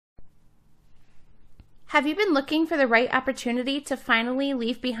Have you been looking for the right opportunity to finally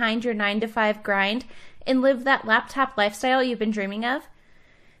leave behind your 9-to-5 grind and live that laptop lifestyle you've been dreaming of?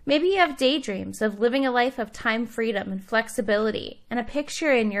 Maybe you have daydreams of living a life of time freedom and flexibility, and a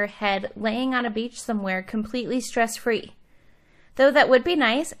picture in your head laying on a beach somewhere completely stress-free. Though that would be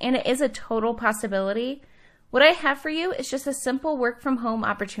nice, and it is a total possibility, what I have for you is just a simple work-from-home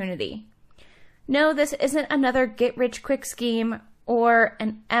opportunity. No, this isn't another get-rich-quick scheme or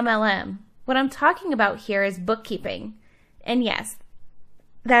an MLM. What I'm talking about here is bookkeeping. And yes,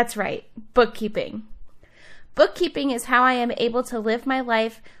 that's right, bookkeeping. Bookkeeping is how I am able to live my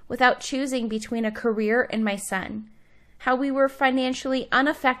life without choosing between a career and my son. How we were financially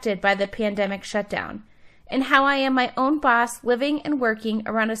unaffected by the pandemic shutdown. And how I am my own boss living and working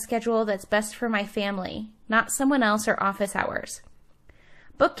around a schedule that's best for my family, not someone else or office hours.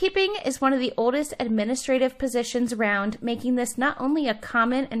 Bookkeeping is one of the oldest administrative positions around, making this not only a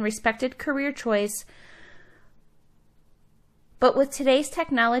common and respected career choice, but with today's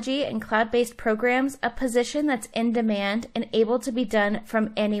technology and cloud-based programs, a position that's in demand and able to be done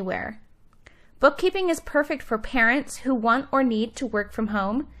from anywhere. Bookkeeping is perfect for parents who want or need to work from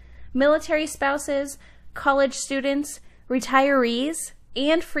home, military spouses, college students, retirees,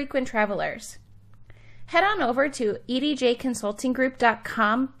 and frequent travelers. Head on over to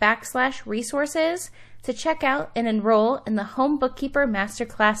edjconsultinggroup.com/resources to check out and enroll in the Home Bookkeeper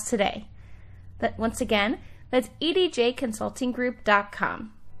Masterclass today. Once again, that's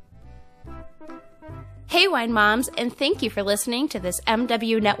edjconsultinggroup.com. Hey, wine moms, and thank you for listening to this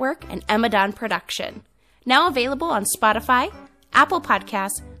MW Network and Emadon production. Now available on Spotify, Apple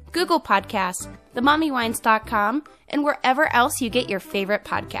Podcasts, Google Podcasts, themommywines.com, and wherever else you get your favorite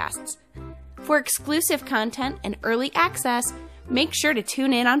podcasts. For exclusive content and early access, make sure to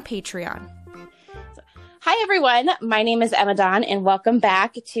tune in on Patreon. Hi, everyone. My name is Emadon, and welcome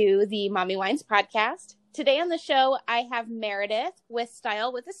back to the Mommy Wines podcast. Today on the show, I have Meredith with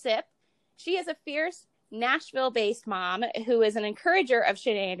Style with a Sip. She is a fierce Nashville-based mom who is an encourager of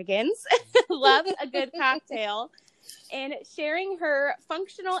shenanigans, loves a good cocktail, and sharing her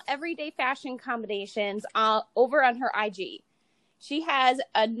functional everyday fashion combinations over on her IG. She has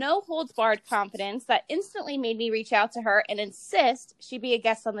a no-holds-barred confidence that instantly made me reach out to her and insist she be a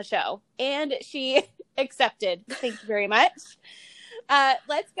guest on the show. And she accepted. Thank you very much.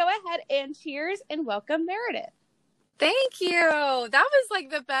 Let's go ahead and cheers and welcome Meredith. Thank you. That was like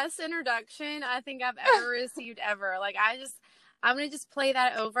the best introduction I think I've ever received ever. Like I'm going to just play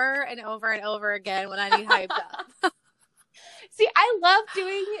that over and over and over again when I need hyped up. See, I love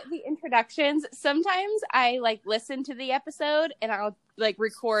doing the introductions. Sometimes I listen to the episode and I'll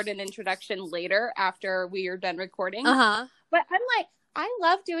record an introduction later after we are done recording. Uh-huh. But I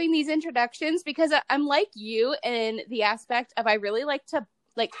love doing these introductions because I'm like you in the aspect of I really like to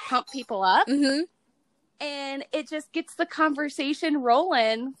pump people up. Mm-hmm. And it just gets the conversation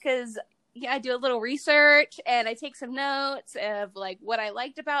rolling because I do a little research and I take some notes of what I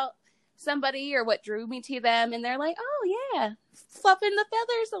liked about somebody or what drew me to them, and they're like, oh yeah, fluffing the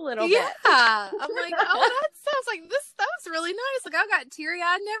feathers a little bit. Yeah. I'm like, oh, that sounds like this. That was really nice. Like I got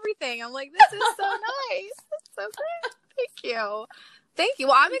teary-eyed and everything. I'm like, this is so nice. That's so good. Thank you.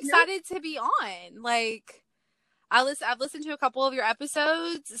 Well, I'm excited to be on. I've listened to a couple of your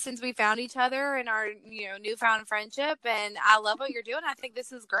episodes since we found each other in our newfound friendship, and I love what you're doing. I think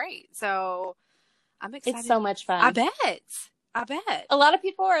this is great. So I'm excited. It's so much fun. I bet. A lot of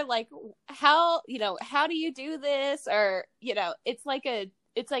people are like, how do you do this? Or, it's like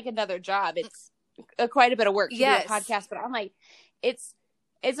another job. It's quite a bit of work to do a podcast, but I'm like, it's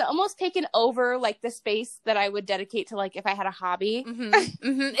almost taken over the space that I would dedicate to if I had a hobby. Mm-hmm.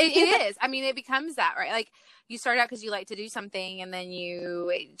 Mm-hmm. It is. I mean, it becomes that, right? You start out because you like to do something, and then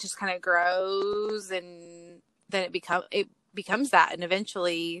it just kind of grows, and then it becomes that, and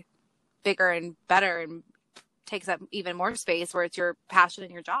eventually bigger and better and takes up even more space where it's your passion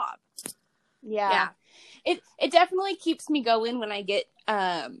and your job. Yeah. It definitely keeps me going when I get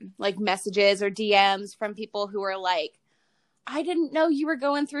messages or DMs from people who are like, I didn't know you were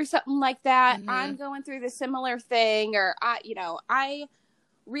going through something like that. Mm-hmm. I'm going through the similar thing. Or I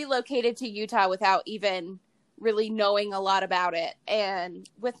relocated to Utah without even really knowing a lot about it. And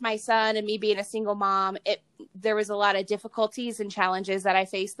with my son and me being a single mom, there was a lot of difficulties and challenges that I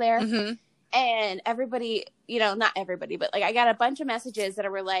faced there. Mm-hmm. And everybody, not everybody, but I got a bunch of messages that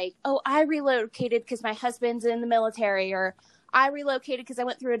were like, oh, I relocated because my husband's in the military, or I relocated because I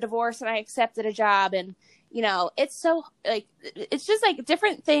went through a divorce and I accepted a job. And, it's so it's just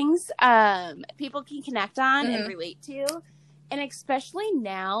different things people can connect on and relate to. And especially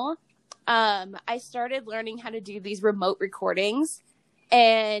now, I started learning how to do these remote recordings.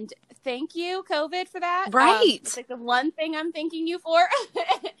 And thank you, COVID, for that. Right. It's like the one thing I'm thanking you for.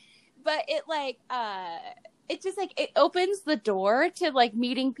 But it like, it just like, it opens the door to like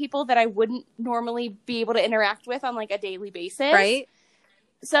meeting people that I wouldn't normally be able to interact with on like a daily basis. Right.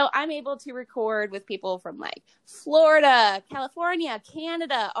 So I'm able to record with people from like Florida, California,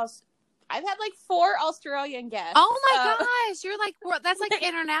 Canada. I've had like 4 Australian guests. Oh my gosh. You're like, that's like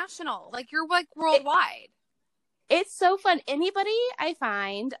international. Like you're like worldwide. It's so fun. Anybody I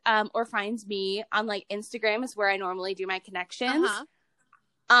find, or finds me on like Instagram is where I normally do my connections.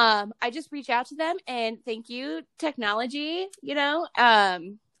 I just reach out to them and thank you, technology, you know,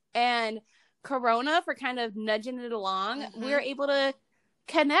 and Corona for kind of nudging it along. We're able to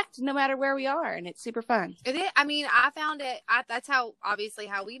connect no matter where we are, and it's super fun. It is. I mean, I found it. That's how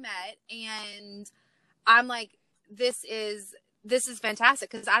we met, and I'm like, this is fantastic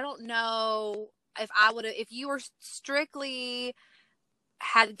because I don't know if you were strictly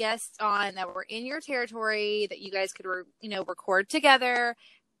had guests on that were in your territory that you guys could record together,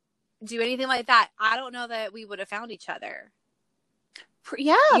 do anything like that, I don't know that we would have found each other.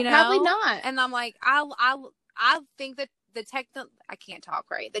 Yeah, you know? Probably not. And I'm like, I think that I can't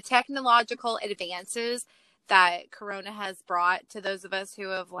talk right. The technological advances that Corona has brought to those of us who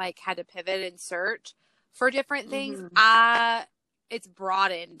have like had to pivot and search for different things, it's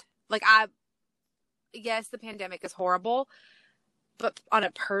broadened. Like yes, the pandemic is horrible, but on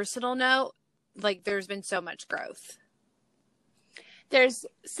a personal note, like there's been so much growth. There's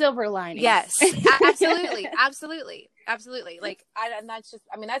silver linings. Yes, absolutely. Absolutely. Like, and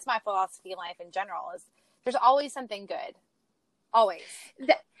that's my philosophy in life in general is there's always something good. Always.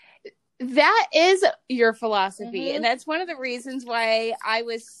 That is your philosophy. And that's one of the reasons why I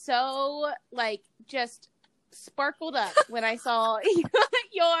was so like just sparkled up when I saw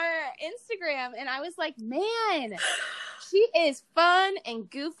your Instagram, and I was like, man, she is fun and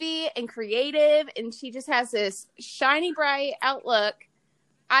goofy and creative, and she just has this shiny bright outlook.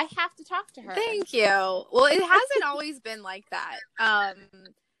 I have to talk to her. Thank you. Well, it hasn't always been like that.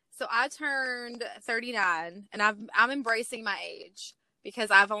 So I turned 39, and I'm embracing my age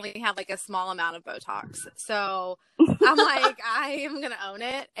because I've only had like a small amount of Botox. So I'm like, I am gonna own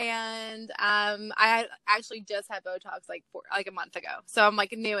it, and I actually just had Botox like a month ago, so I'm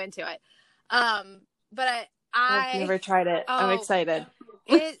like new into it. But I've never tried it. I'm excited.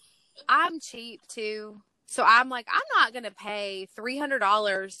 I'm cheap too, so I'm like, I'm not gonna pay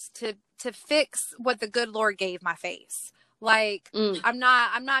 $300 to fix what the good Lord gave my face. Like, I'm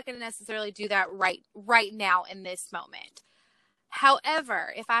not gonna necessarily do that right now in this moment.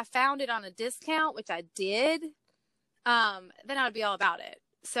 However, if I found it on a discount, which I did, then I would be all about it.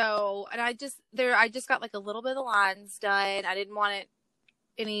 So, and I just got like a little bit of the lines done. I didn't want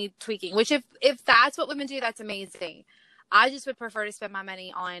any tweaking, which if that's what women do, that's amazing. I just would prefer to spend my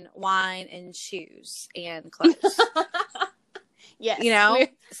money on wine and shoes and clothes. Yes. You know?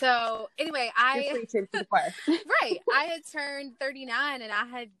 So anyway, You're preaching to the choir. Right. I had turned 39, and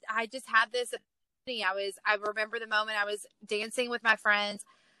I just had this. I remember the moment I was dancing with my friends,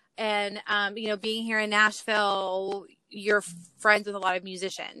 and being here in Nashville, you're friends with a lot of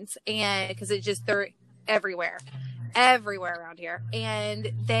musicians, and because they're everywhere around here,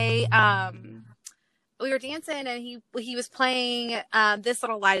 and they we were dancing, and he was playing This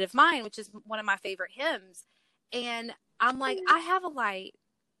Little Light of Mine, which is one of my favorite hymns, and I'm like, I have a light,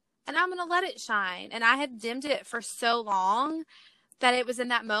 and I'm gonna let it shine, and I had dimmed it for so long that it was in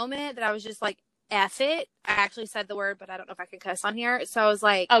that moment that I was just like, F it. I actually said the word, but I don't know if I can cuss on here. So I was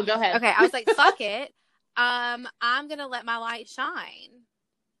like, oh, go ahead. Okay. I was like, fuck it. I'm going to let my light shine.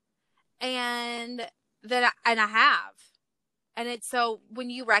 And I have. And it's so when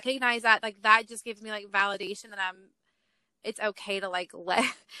you recognize that, like that just gives me like validation that it's okay to like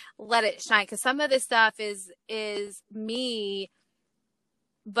let it shine. Cause some of this stuff is me,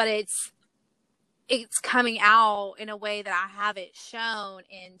 but it's coming out in a way that I haven't shown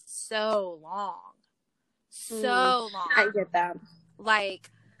in so long. I get that. Like,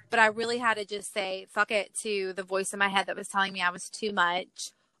 but I really had to just say, fuck it to the voice in my head that was telling me I was too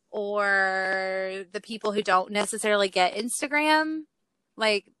much, or the people who don't necessarily get Instagram.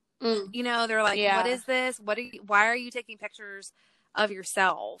 Like, they're like, what is this? Why are you taking pictures of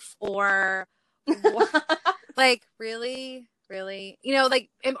yourself? Or like, really?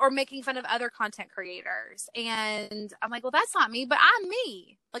 Or making fun of other content creators. And I'm like, well, that's not me, but I'm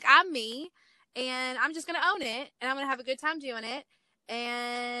me. Like, I'm me, and I'm just going to own it, and I'm going to have a good time doing it.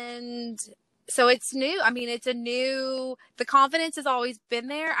 And so it's new. I mean, the confidence has always been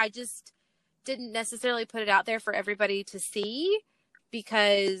there. I just didn't necessarily put it out there for everybody to see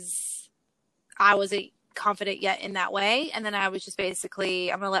because I was confident yet in that way. And then I was just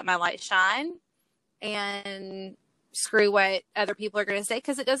basically, I'm going to let my light shine and screw what other people are going to say,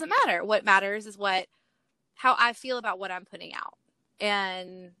 because it doesn't matter. What matters is how I feel about what I'm putting out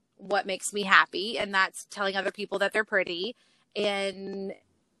and what makes me happy. And that's telling other people that they're pretty and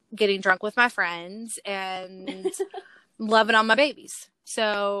getting drunk with my friends and loving on my babies.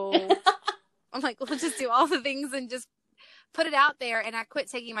 So I'm like, we'll just do all the things and just put it out there. And I quit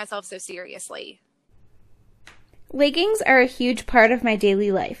taking myself so seriously. Leggings are a huge part of my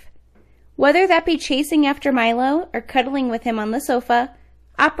daily life. Whether that be chasing after Milo or cuddling with him on the sofa,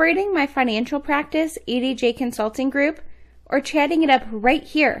 operating my financial practice, ADJ Consulting Group, or chatting it up right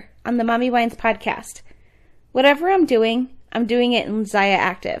here on the Mommy Wines podcast. Whatever I'm doing it in Zaya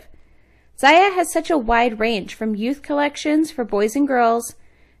Active. Zaya has such a wide range, from youth collections for boys and girls,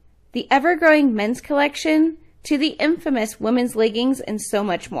 the ever-growing men's collection, to the infamous women's leggings, and so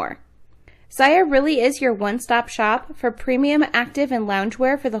much more. Zaya really is your one-stop shop for premium active and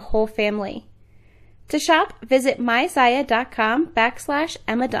loungewear for the whole family. To shop, visit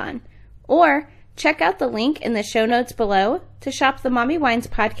myzaya.com/Emma or check out the link in the show notes below to shop the Mommy Wines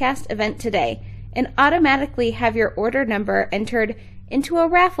podcast event today and automatically have your order number entered into a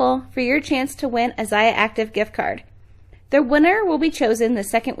raffle for your chance to win a Zaya Active gift card. The winner will be chosen the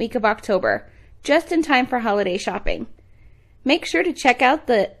second week of October, just in time for holiday shopping. Make sure to check out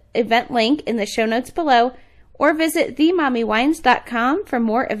the event link in the show notes below or visit themommywines.com for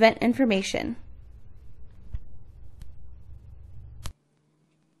more event information.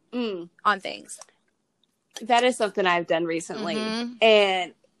 On things. That is something I've done recently. Mm-hmm.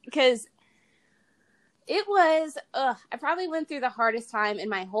 And because it was, I probably went through the hardest time in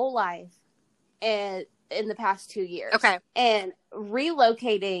my whole life and in the past 2 years. Okay. And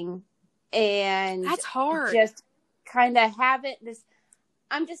relocating and that's hard. Just kind of I'm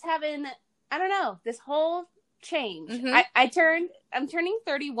just having, I don't know, this whole change. Mm-hmm. I'm turning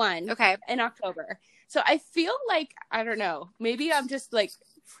 31 okay. in October. So I feel like, I don't know, maybe I'm just like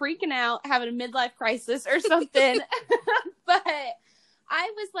freaking out, having a midlife crisis or something. But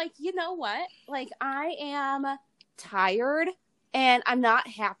I was like, you know what? Like, I am tired and I'm not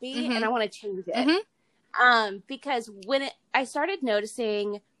happy and I want to change it. Because when I started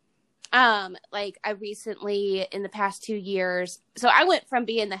noticing, like I recently in the past 2 years, so I went from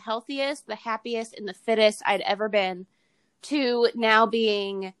being the healthiest, the happiest, and the fittest I'd ever been to now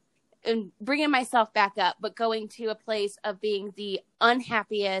being and bringing myself back up, but going to a place of being the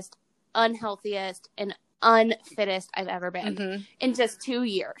unhappiest, unhealthiest, and unfittest I've ever been in just 2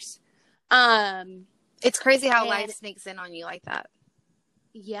 years. It's crazy how life sneaks in on you like that.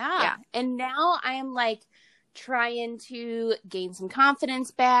 Yeah. And now I am like trying to gain some confidence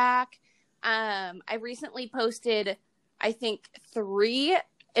back. I recently posted, I think, 3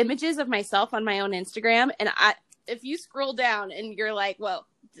 images of myself on my own Instagram. And if you scroll down and you're like, whoa,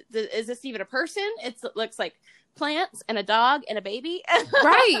 is this even a person? It looks like plants and a dog and a baby.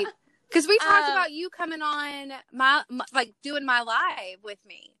 Right. Because we talked about you coming on my like doing my live with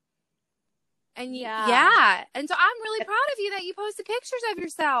me. And yeah. And so I'm really proud of you that you posted pictures of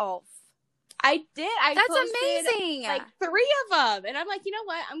yourself. I did. That's posted amazing. Like 3 of them. And I'm like, you know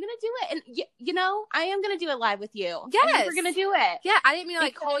what? I'm going to do it. And, you know, I am going to do it live with you. Yes. We're going to do it. Yeah. I didn't mean to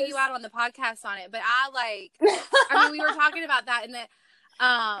like call you out on the podcast on it, but I mean, we were talking about that in the,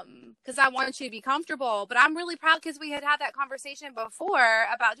 because I want you to be comfortable, but I'm really proud because we had that conversation before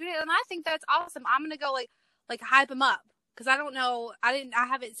about doing it. And I think that's awesome. I'm going to go like hype him up. Because I don't know, I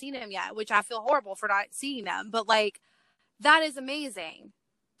haven't seen him yet, which I feel horrible for not seeing them. But like, that is amazing.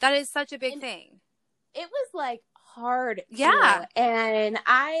 That is such a big thing. It was like hard. Yeah. And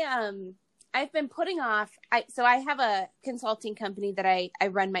I've been putting off. So I have a consulting company that I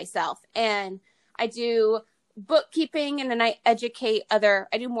run myself, and I do bookkeeping, and then I educate I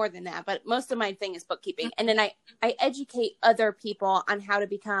do more than that, but most of my thing is bookkeeping. And then I educate other people on how to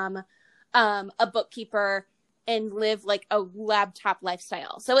become a bookkeeper and live like a laptop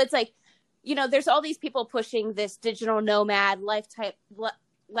lifestyle. So it's like, you know, there's all these people pushing this digital nomad laptop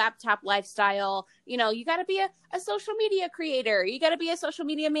lifestyle. You know, you got to be a social media creator. You got to be a social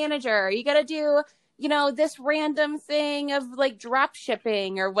media manager. You got to do, you know, this random thing of like drop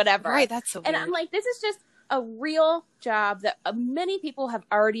shipping or whatever. Right. That's so weird. And I'm like, this is just a real job that many people have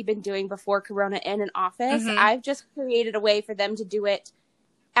already been doing before Corona in an office. I've just created a way for them to do it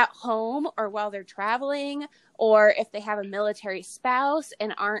at home or while they're traveling, or if they have a military spouse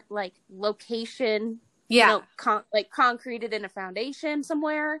and aren't like location, you know, concreted in a foundation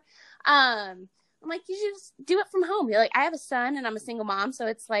somewhere. I'm like, you should just do it from home. You're like, I have a son and I'm a single mom. So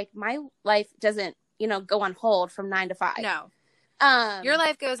it's like my life doesn't, you know, go on hold from 9 to 5. No. Your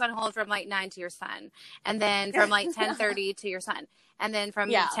life goes on hold from like 9 to your son, and then from like 10:30 to your son, and then from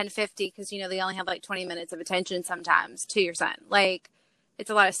 10:50, because you know they only have like 20 minutes of attention sometimes, to your son. Like, it's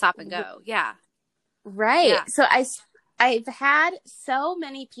a lot of stop and go. Yeah. Right. Yeah. So I've had so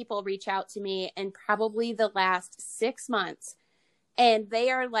many people reach out to me in probably the last 6 months, and they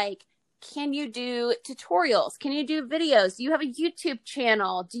are like, can you do tutorials? Can you do videos? Do you have a YouTube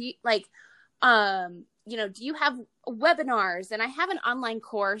channel? Do you like, you know, do you have webinars? And I have an online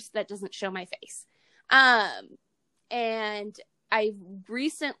course that doesn't show my face. And I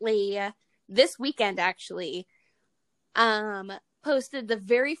recently, this weekend actually, posted the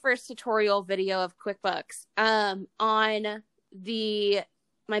very first tutorial video of QuickBooks, on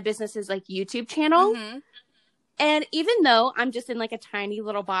my business's like YouTube channel. Mm-hmm. And even though I'm just in like a tiny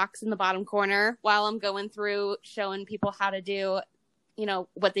little box in the bottom corner while I'm going through showing people how to do, you know,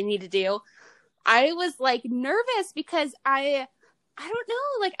 what they need to do, I was like nervous because I don't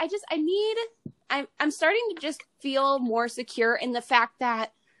know, like I'm starting to just feel more secure in the fact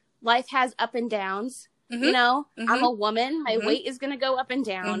that life has up and downs. Mm-hmm. You know, Mm-hmm. I'm a woman. My Mm-hmm. weight is going to go up and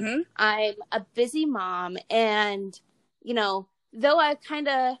down. Mm-hmm. I'm a busy mom. And, you know, though I've kind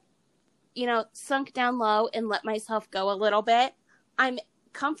of, you know, sunk down low and let myself go a little bit, I'm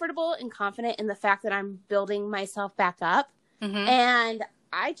comfortable and confident in the fact that I'm building myself back up. Mm-hmm. And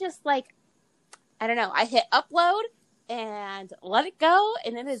I just like, I don't know, I hit upload and let it go.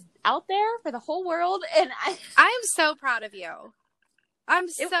 And it is out there for the whole world. And I am so proud of you. I'm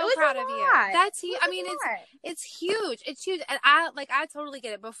so proud of you. That's huge. I mean, it's huge. It's huge. And I totally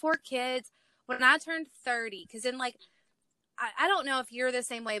get it. Before kids, when I turned 30, because then like, I don't know if you're the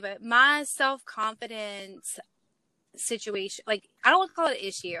same way, but my self-confidence situation, like, I don't want to call it an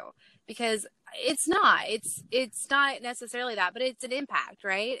issue because it's not necessarily that, but it's an impact.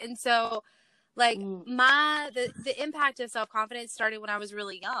 Right. And so like the impact of self-confidence started when I was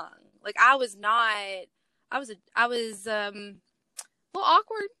really young. Like I was well,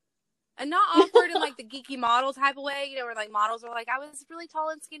 awkward, and not awkward in like the geeky model type of way, you know, where like models were like, I was really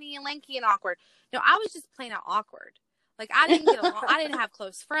tall and skinny and lanky and awkward. No, I was just plain out awkward. Like I didn't get along. I didn't have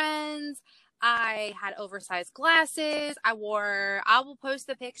close friends. I had oversized glasses. I will post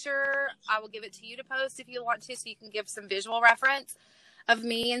the picture. I will give it to you to post if you want to, so you can give some visual reference of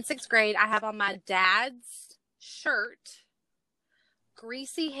me in 6th grade. I have on my dad's shirt,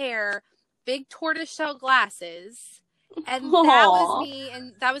 greasy hair, big tortoiseshell glasses. And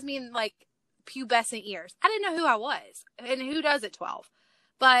that was me in like pubescent years. I didn't know who I was, and who does at 12,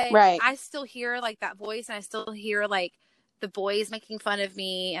 but I still hear like that voice, and I still hear like the boys making fun of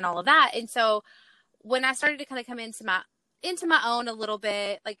me and all of that. And so when I started to kind of come into my own a little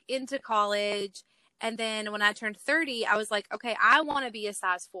bit, like into college, and then when I turned 30, I was like, okay, I want to be a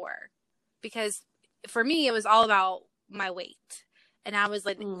size 4, because for me it was all about my weight, and I was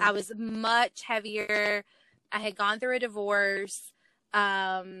like, I was much heavier. I had gone through a divorce.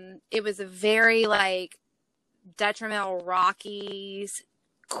 It was a very like detrimental, rocky,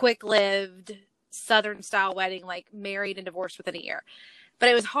 quick-lived Southern style wedding, like married and divorced within a year, but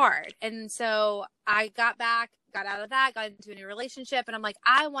it was hard. And so I got out of that, got into a new relationship, and I'm like,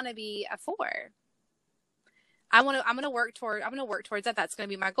 I want to be a 4. I'm going to work towards that. That's going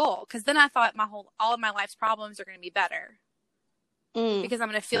to be my goal. Cause then I thought all of my life's problems are going to be better. Because I'm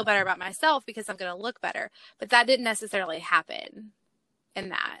going to feel better about myself, because I'm going to look better. But that didn't necessarily happen in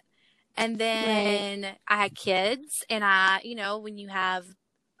that. And then I had kids, and when you have,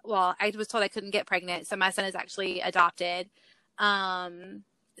 well, I was told I couldn't get pregnant. So my son is actually adopted. I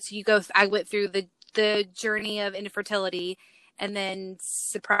went through the journey of infertility, and then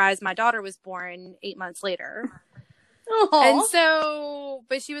surprise, my daughter was born 8 months later. Aww. And so,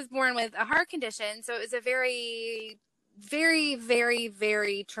 but she was born with a heart condition. So it was a very, very, very,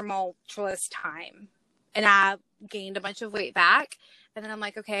 very tumultuous time. And I gained a bunch of weight back. And then I'm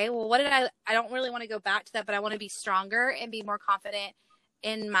like, okay, well, I don't really want to go back to that, but I want to be stronger and be more confident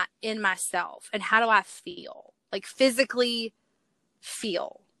in myself. And how do I feel? Like physically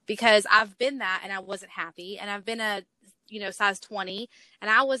feel, because I've been that and I wasn't happy, and I've been a, size 20 and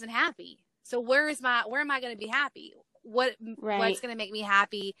I wasn't happy. So where am I going to be happy? What's going to make me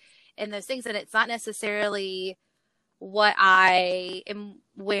happy in those things? And it's not necessarily what I am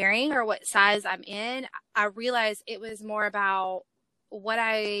wearing or what size I'm in. I realized it was more about what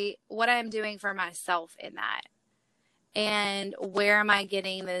I'm doing for myself in that. And where am I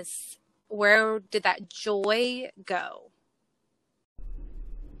getting this? Where did that joy go?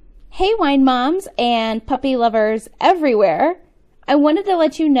 Hey, wine moms and puppy lovers everywhere. I wanted to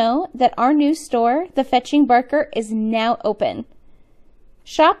let you know that our new store, The Fetching Barker, is now open.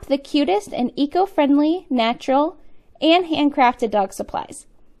 Shop the cutest and eco-friendly, natural, and handcrafted dog supplies.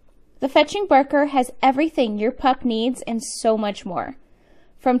 The Fetching Barker has everything your pup needs and so much more.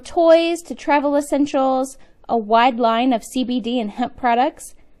 From toys to travel essentials, a wide line of CBD and hemp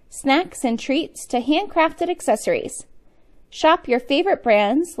products, snacks and treats to handcrafted accessories. Shop your favorite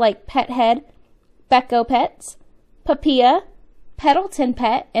brands like Pet Head, Becco Pets, Papilla, Peddleton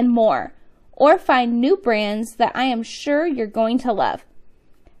Pet, and more, or find new brands that I am sure you're going to love.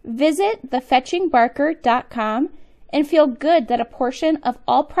 Visit thefetchingbarker.com and feel good that a portion of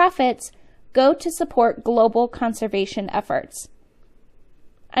all profits go to support global conservation efforts.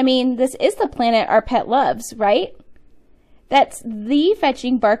 I mean, this is the planet our pet loves, right? That's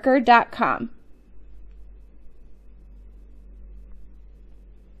thefetchingbarker.com.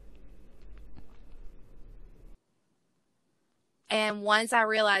 And once I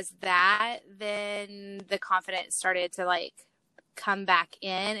realized that, then the confidence started to like come back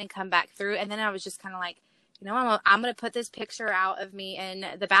in and come back through. And then I was just kind of like, you know, I'm going to put this picture out of me in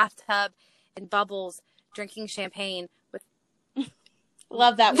the bathtub in bubbles, drinking champagne with.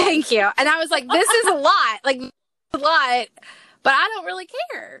 Love that one. Thank you. And I was like, this is a lot, like a lot, but I don't really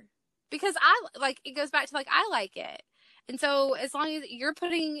care because I like, it goes back to like, I like it. And so as long as you're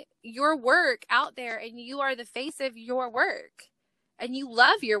putting your work out there and you are the face of your work and you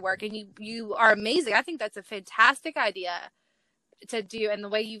love your work and you are amazing, I think that's a fantastic idea to do. And the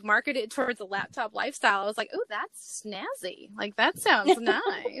way you've marketed it towards a laptop lifestyle, I was like, oh, that's snazzy. Like, that sounds nice.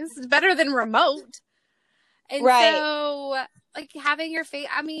 It's better than remote. And right. So, like, having your face,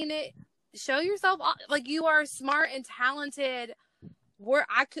 I mean, show yourself, like, you are smart and talented.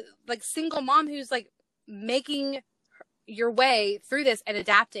 Single mom who's, like, making your way through this and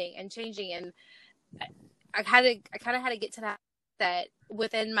adapting and changing. And I kind of had to get to that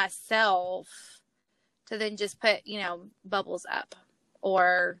within myself to then just put, you know, bubbles up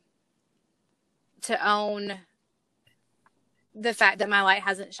or to own the fact that my light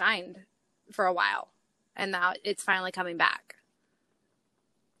hasn't shined for a while and now it's finally coming back.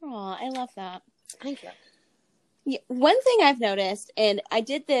 Oh, I love that. Thank you. Yeah, one thing I've noticed, and I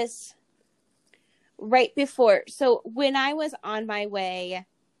did this right before. So when I was on my way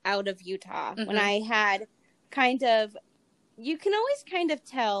out of Utah, when I had you can always kind of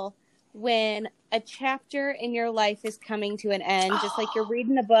tell when a chapter in your life is coming to an end, just like you're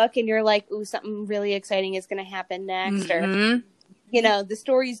reading a book and you're like, ooh, something really exciting is going to happen next. Or, you know, the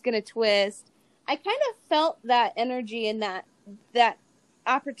story's going to twist. I kind of felt that energy and that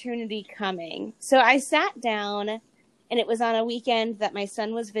opportunity coming. So I sat down, and it was on a weekend that my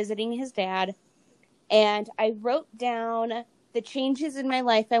son was visiting his dad. And I wrote down the changes in my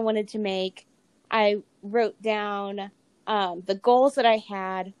life I wanted to make. I wrote down the goals that I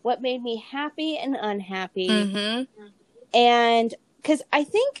had, what made me happy and unhappy. And because I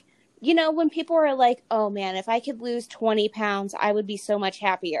think, you know, when people are like, oh man, if I could lose 20 pounds, I would be so much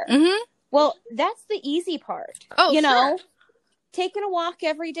happier. Well, that's the easy part. Oh, you know, sure. Taking a walk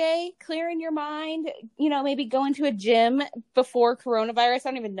every day, clearing your mind, you know, maybe going to a gym before coronavirus.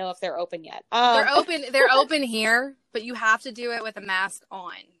 I don't even know if they're open yet. They're open here, but you have to do it with a mask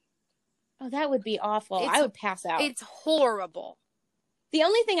on. Oh, that would be awful. I would pass out. It's horrible. The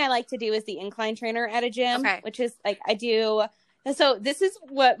only thing I like to do is the incline trainer at a gym, which is like I do. So this is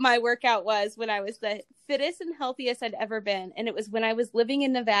what my workout was when I was the fittest and healthiest I'd ever been. And it was when I was living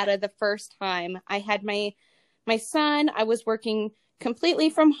in Nevada the first time. I had my son. I was working completely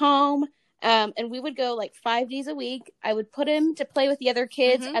from home. And we would go like 5 days a week. I would put him to play with the other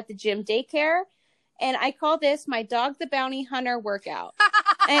kids at the gym daycare. And I call this my Dog the Bounty Hunter workout.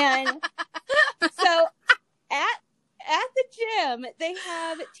 And so at the gym, they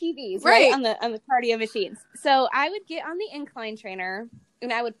have TVs, right? On the cardio machines. So I would get on the incline trainer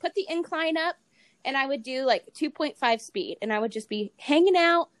and I would put the incline up and I would do like 2.5 speed. And I would just be hanging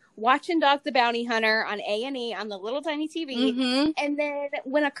out, watching Dog the Bounty Hunter on A&E on the little tiny TV. And then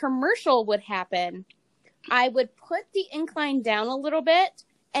when a commercial would happen, I would put the incline down a little bit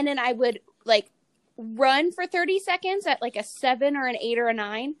and then I would like run for 30 seconds at like a 7 or an 8 or a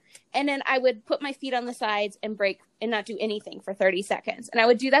 9. And then I would put my feet on the sides and break and not do anything for 30 seconds. And I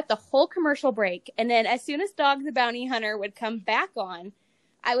would do that the whole commercial break. And then as soon as Dog the Bounty Hunter would come back on,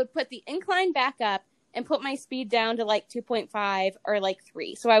 I would put the incline back up and put my speed down to like 2.5 or like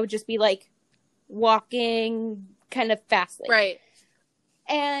 3. So I would just be like walking kind of fastly. Right.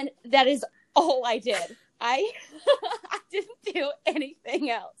 And that is all I did. I didn't do anything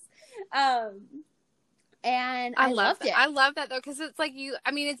else. And I loved it. I love that though, because it's like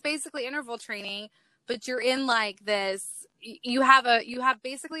it's basically interval training, but you're in like this. You have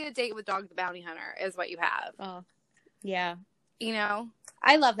basically a date with Dog the Bounty Hunter is what you have. Oh, yeah. you know.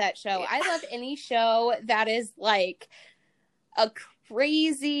 I love that show. I love any show that is like a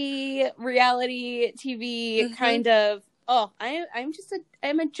crazy reality TV kind of. Oh,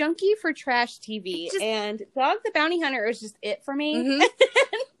 I'm a junkie for trash TV, and Dog the Bounty Hunter is just it for me.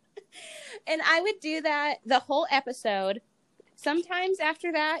 And I would do that the whole episode. Sometimes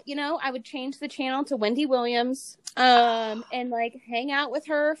after that, you know, I would change the channel to Wendy Williams, and like hang out with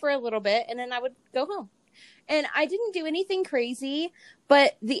her for a little bit, and then I would go home. And I didn't do anything crazy,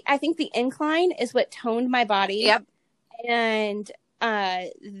 but I think the incline is what toned my body. Yep. And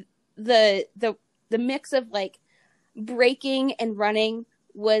the mix of like braking and running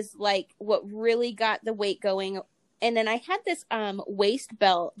was like what really got the weight going. And then I had this waist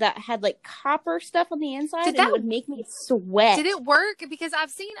belt that had like copper stuff on the inside, and it would make me sweat. Did it work? Because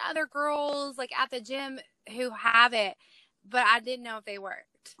I've seen other girls like at the gym who have it, but I didn't know if they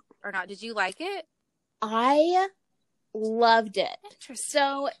worked or not. Did you like it? I loved it. Interesting.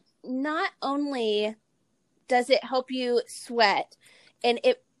 So not only does it help you sweat, and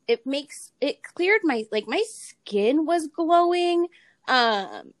it cleared my skin was glowing.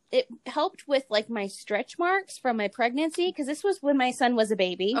 It helped with like my stretch marks from my pregnancy, because this was when my son was a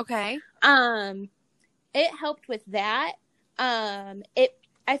baby. Okay. It helped with that. I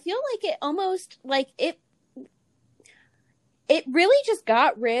feel like it almost like it really just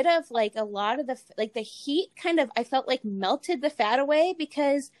got rid of like a lot of the heat kind of, I felt like melted the fat away,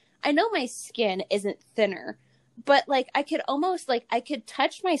 because I know my skin isn't thinner, but like I could almost like, I could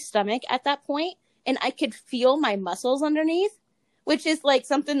touch my stomach at that point and I could feel my muscles underneath, which is like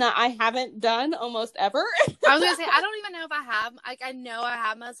something that I haven't done almost ever. I was going to say, I don't even know if I have, like, I know I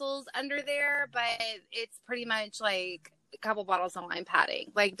have muscles under there, but it's pretty much like a couple bottles of wine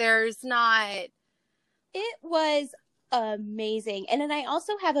padding. Like there's not. It was amazing. And then I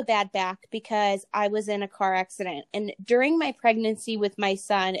also have a bad back because I was in a car accident, and during my pregnancy with my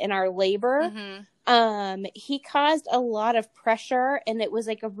son and our labor, he caused a lot of pressure, and it was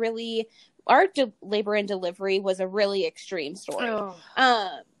like our labor and delivery was a really extreme story.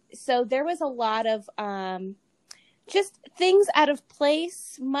 So there was a lot of just things out of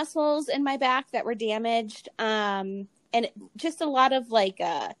place, muscles in my back that were damaged, and just a lot of like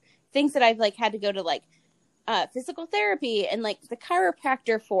things that I've like had to go to like physical therapy and like the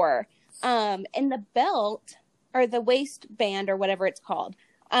chiropractor for, and the belt or the waistband or whatever it's called,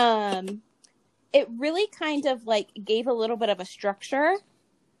 it really kind of like gave a little bit of a structure.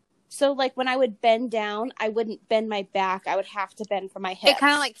 So like when I would bend down, I wouldn't bend my back. I would have to bend for my hips. It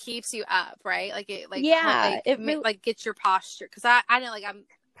kind of like keeps you up, right? Like it, like, it really, like gets your posture. Cause I know like I'm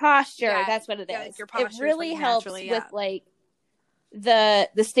posture. Yeah, that's what it is. Like your posture it really like helps with like the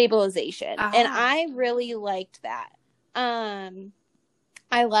stabilization. And I really liked that.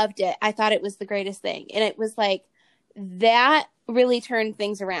 I loved it. I thought it was the greatest thing. And it was like, that really turned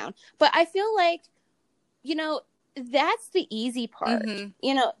things around. But I feel like, you know, that's the easy part.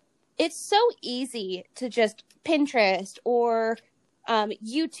 You know, it's so easy to just Pinterest or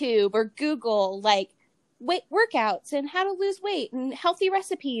YouTube or Google like weight workouts and how to lose weight and healthy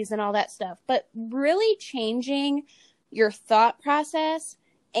recipes and all that stuff. But really changing your thought process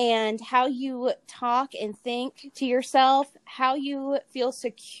and how you talk and think to yourself, how you feel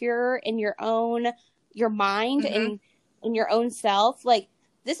secure in your mind and in your own self. Like,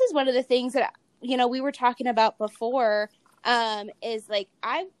 this is one of the things that, you know, we were talking about before, is like,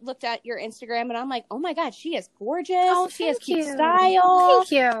 I looked at your Instagram and I'm like, oh my God, she is gorgeous. Oh, she has cute you. style.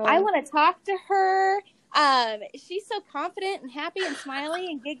 Thank you. I want to talk to her. She's so confident and happy and smiley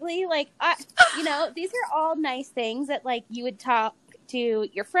and giggly. Like, you know, these are all nice things that like you would talk to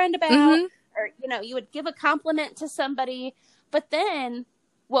your friend about, or, you know, you would give a compliment to somebody. But then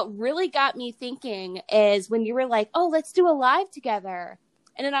what really got me thinking is when you were like, oh, let's do a live together.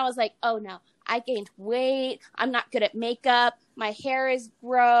 And then I was like, oh no, I gained weight. I'm not good at makeup. My hair is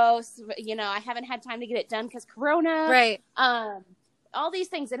gross. You know, I haven't had time to get it done because Corona. Right. All these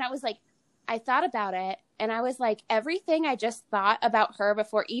things. And I was like, I thought about it and I was like, everything I just thought about her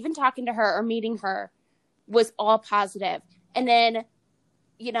before even talking to her or meeting her was all positive. And then,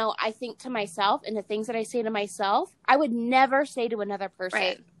 you know, I think to myself, and the things that I say to myself, I would never say to another person.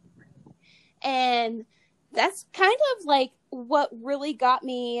 Right. And that's kind of like what really got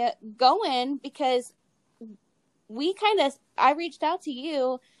me going, because I reached out to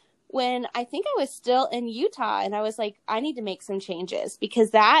you when I think I was still in Utah, and I was like, I need to make some changes,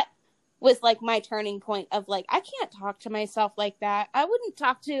 because that was like my turning point of like, I can't talk to myself like that. I wouldn't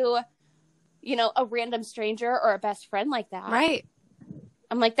talk to, you know, a random stranger or a best friend like that. Right.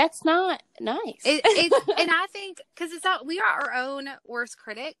 I'm like, that's not nice. And I think, because we are our own worst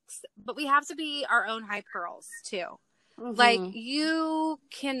critics, but we have to be our own hype girls too. Like, you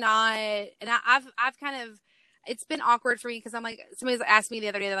cannot, and I've kind of, it's been awkward for me because I'm like, somebody's asked me the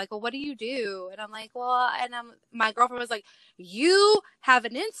other day, they're like, well, what do you do? And I'm like, well, and my girlfriend was like, you have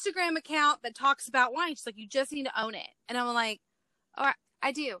an Instagram account that talks about wine. She's like, you just need to own it. And I'm like, oh,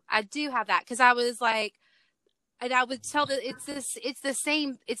 I do have that. Cause I was like, and I would tell that it's the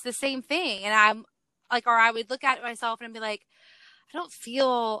same thing. And I'm like, or I would look at myself and be like, I don't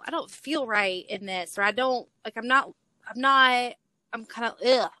feel right in this, or I'm kind of,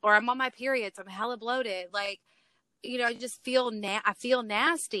 ugh, or I'm on my periods, I'm hella bloated. Like, you know, I just feel, I feel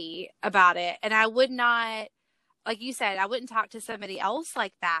nasty about it. And I would not, like you said, I wouldn't talk to somebody else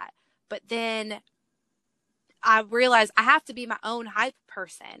like that. But then I realized I have to be my own hype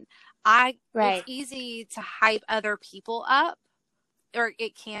person. It's easy to hype other people up, or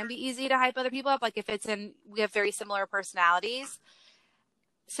it can be easy to hype other people up. Like if we have very similar personalities.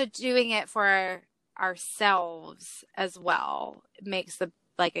 So doing it for ourselves as well makes a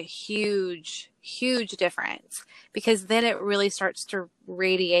huge difference, because then it really starts to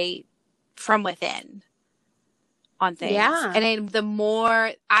radiate from within on things. Yeah. And then the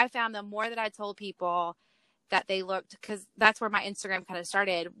more that I told people that they looked, because that's where my Instagram kind of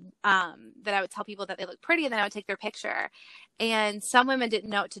started, that I would tell people that they looked pretty, and then I would take their picture. And some women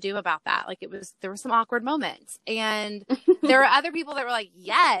didn't know what to do about that. Like there were some awkward moments, and there were other people that were like,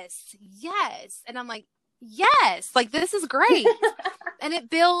 yes. And I'm like, yes, like this is great. And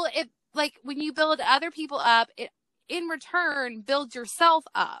it like when you build other people up, it in return builds yourself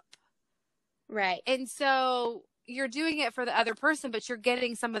up. Right. And so you're doing it for the other person, but you're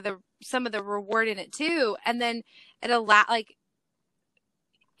getting some of the reward in it too. And then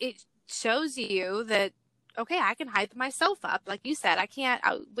it shows you that, okay, I can hype myself up. Like you said,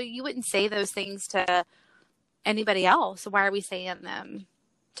 but you wouldn't say those things to anybody else. So why are we saying them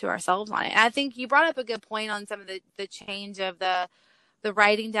to ourselves on it? And I think you brought up a good point on some of the change of the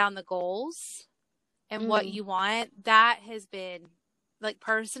writing down the goals and what you want. That has been, like,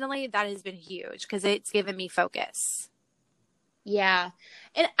 personally, that has been huge, because it's given me focus. Yeah.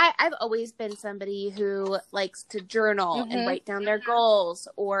 And I've always been somebody who likes to journal and write down their goals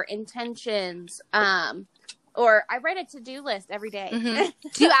or intentions. Or I write a to-do list every day.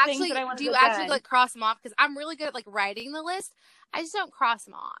 Do you actually like cross them off? Because I'm really good at like writing the list. I just don't cross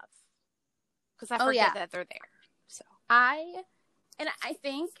them off because I forget that they're there. So I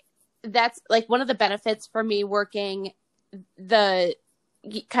think that's like one of the benefits for me working the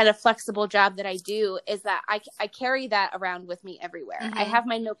kind of flexible job that I do, is that I carry that around with me everywhere. I have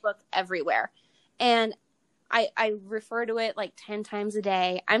my notebook everywhere, and I refer to it like 10 times a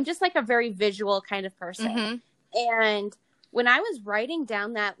day. I'm just like a very visual kind of person. And when I was writing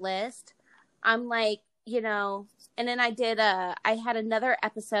down that list, I'm like, you know, and then I had another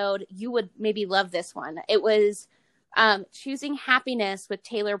episode. You would maybe love this one. It was Choosing Happiness with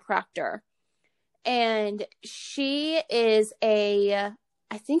Taylor Proctor. And she is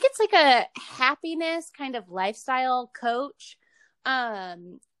I think it's like a happiness kind of lifestyle coach.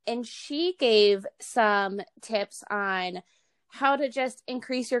 And she gave some tips on how to just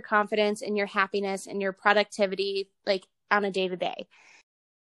increase your confidence and your happiness and your productivity, like on a day-to-day.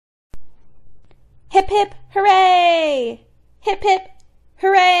 Hip, hip, hooray! Hip, hip,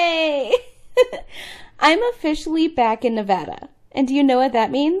 hooray! I'm officially back in Nevada. And do you know what that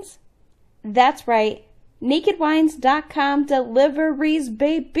means? That's right. NakedWines.com deliveries,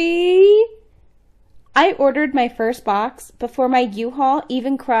 baby! I ordered my first box before my U-Haul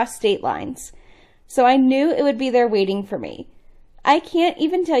even crossed state lines, so I knew it would be there waiting for me. I can't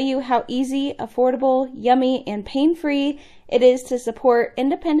even tell you how easy, affordable, yummy, and pain-free it is to support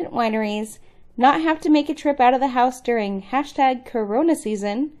independent wineries, not have to make a trip out of the house during #Corona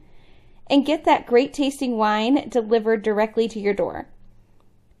season, and get that great tasting wine delivered directly to your door.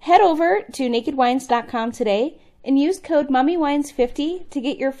 Head over to NakedWines.com today and use code MOMMYWINES50 to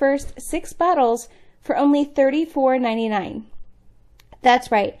get your first 6 bottles for only $34.99.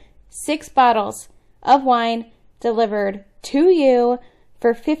 That's right, 6 bottles of wine delivered to you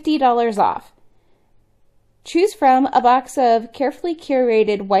for $50 off. Choose from a box of carefully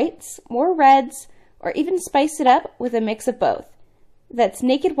curated whites or reds, or even spice it up with a mix of both. That's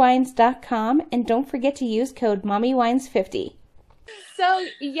NakedWines.com, and don't forget to use code MOMMYWINES50. So,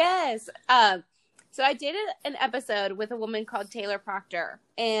 yes. So I did an episode with a woman called Taylor Proctor,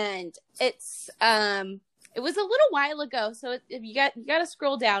 and it was a little while ago, so you got to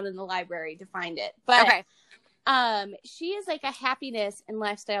scroll down in the library to find it. But okay. She is like a happiness and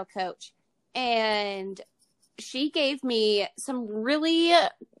lifestyle coach, and she gave me some really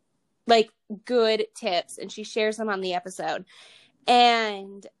like good tips, and she shares them on the episode.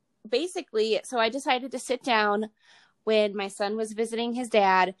 And basically, so I decided to sit down when my son was visiting his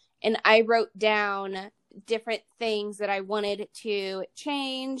dad, and I wrote down different things that I wanted to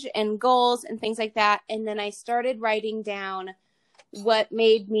change and goals and things like that. And then I started writing down what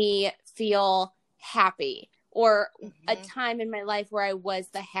made me feel happy, or a time in my life where I was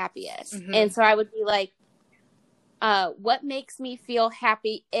the happiest. And so I would be like, what makes me feel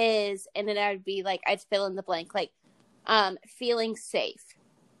happy is, and then I would be like, I'd fill in the blank, like, feeling safe.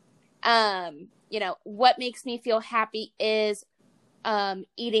 You know, what makes me feel happy is,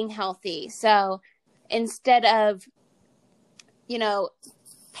 eating healthy. So instead of, you know,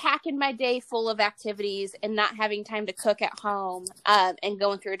 packing my day full of activities and not having time to cook at home, and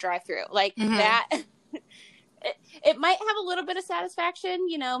going through a drive-through like that, it might have a little bit of satisfaction.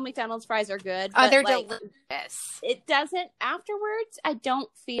 You know, McDonald's fries are good. Oh, they're like, delicious. It doesn't, afterwards, I don't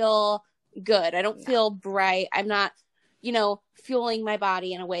feel good. I don't feel bright. I'm not, you know, fueling my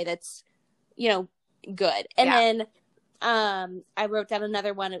body in a way that's, you know, good. And then I wrote down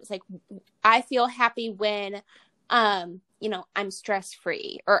another one. It was like, I feel happy when, you know, I'm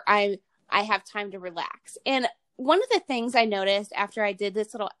stress-free, or I have time to relax. And one of the things I noticed after I did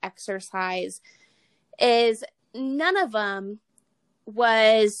this little exercise is none of them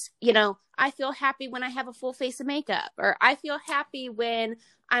was, you know, I feel happy when I have a full face of makeup, or I feel happy when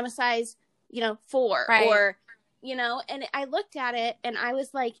I'm a size, you know, 4, or, you know, and I looked at it and I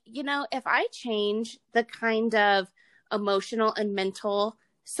was like, you know, if I change the kind of emotional and mental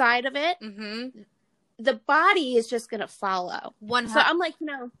side of it, the body is just going to follow. So I'm like, you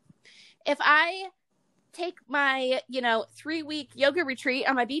know, if I take my, you know, 3-week yoga retreat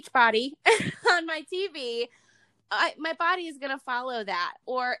on my beach body on my TV, my body is going to follow that.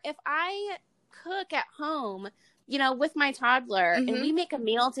 Or if I cook at home, you know, with my toddler, and we make a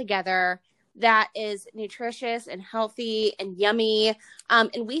meal together that is nutritious and healthy and yummy,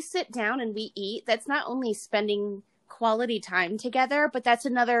 and we sit down and we eat, that's not only spending quality time together, but that's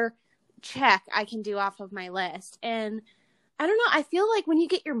another check I can do off of my list. And I don't know, I feel like when you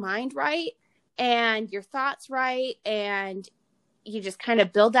get your mind right and your thoughts right, and you just kind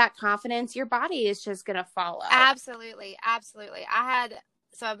of build that confidence, your body is just going to follow. Absolutely. I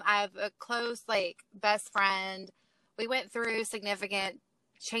have a close, like, best friend. We went through significant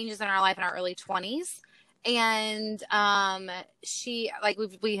changes in our life in our early 20s. And she, like,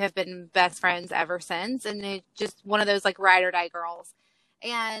 we have been best friends ever since. And it just one of those, like, ride or die girls.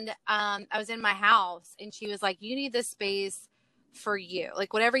 And I was in my house, and she was like, you need this space for you,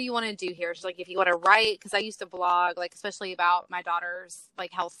 like, whatever you want to do here. She's like, if you want to write, because I used to blog, like, especially about my daughter's,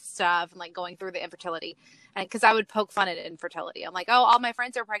 like, health stuff and, like, going through the infertility, and because I would poke fun at infertility. I'm like, oh, all my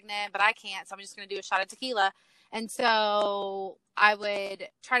friends are pregnant, but I can't, so I'm just going to do a shot of tequila. And so I would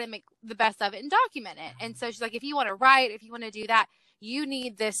try to make the best of it and document it. And so she's like, if you want to write, if you want to do that, you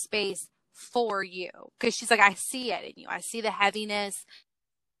need this space for you. Because she's like, I see it in you. I see the heaviness.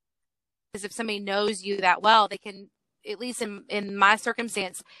 Because if somebody knows you that well, they can, at least in my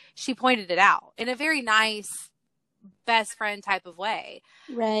circumstance, she pointed it out in a very nice best friend type of way.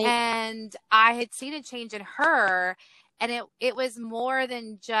 Right. And I had seen a change in her, and it was more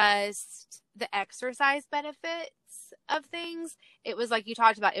than just the exercise benefits of things. It was like you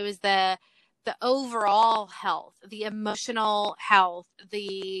talked about, it was the overall health, the emotional health,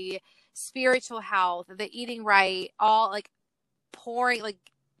 the spiritual health, the eating right, all, like, pouring, like,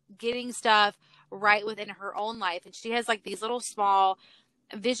 getting stuff right within her own life. And she has, like, these little small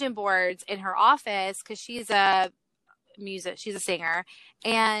vision boards in her office, because she's a singer,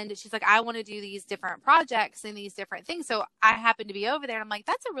 and she's like, I want to do these different projects and these different things. So I happen to be over there, and I'm like,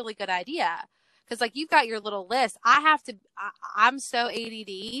 that's a really good idea, because, like, you've got your little list. I'm so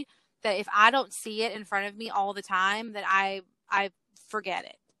ADD that if I don't see it in front of me all the time, that I forget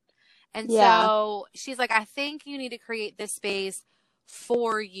it. And so she's like, I think you need to create this space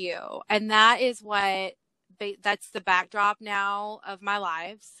for you. And that is that's the backdrop now of my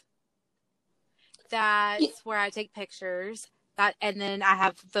lives. That's where I take pictures. And then I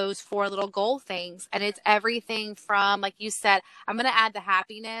have those 4 little goal things. And it's everything from, like you said, I'm going to add the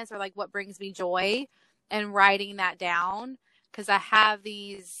happiness, or, like, what brings me joy, and writing that down, because I have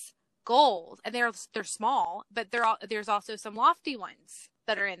these goals, and they're small, but there's also some lofty ones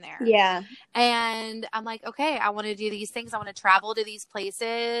that are in there. Yeah. And I'm like, okay, I want to do these things. I want to travel to these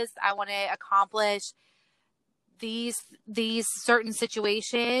places. I want to accomplish these certain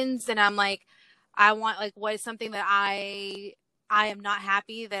situations. And I'm like, I want, like, what is something that I am not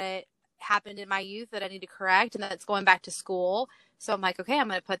happy that happened in my youth that I need to correct, and that's going back to school. So I'm like, okay, I'm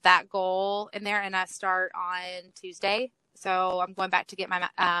going to put that goal in there, and I start on Tuesday. So I'm going back to get my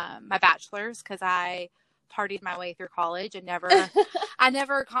my bachelor's, because I partied my way through college and I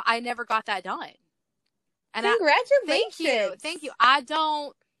never got that done. And congratulations. Thank you. I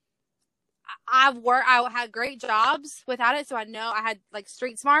had great jobs without it. So I know I had like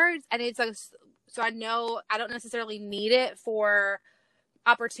street smarts, and it's like, so I know I don't necessarily need it for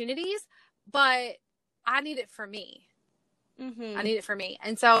opportunities, but I need it for me. Mm-hmm. I need it for me.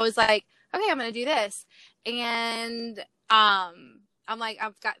 And so I was like, okay, I'm going to do this. And, I'm like,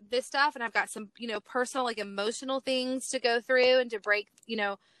 I've got this stuff, and I've got some, personal, like emotional things to go through and to break,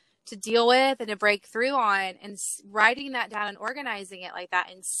 to deal with and to break through on, and writing that down and organizing it like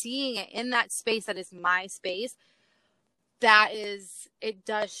that and seeing it in that space that is my space. It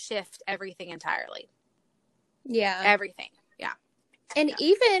does shift everything entirely. Yeah. Everything. Yeah. And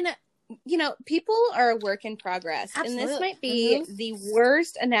even, people are a work in progress. Absolutely. And this might be the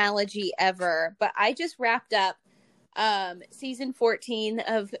worst analogy ever, but I just wrapped up season 14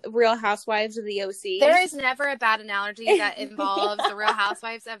 of Real Housewives of the OC. There is never a bad analogy that involves the Real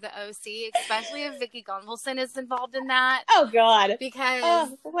Housewives of the OC, especially if Vicki Gunvalson is involved in that. Oh God.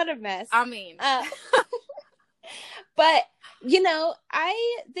 Because what a mess. I mean, but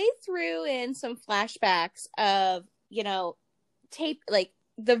they threw in some flashbacks of, tape, like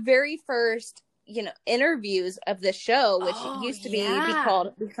the very first, interviews of the show, which used to be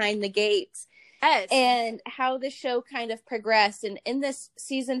called Behind the Gates. Yes. And how the show kind of progressed. And in this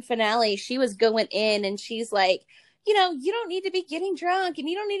season finale, she was going in and she's like, you don't need to be getting drunk and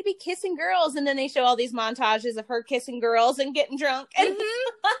you don't need to be kissing girls. And then they show all these montages of her kissing girls and getting drunk. And,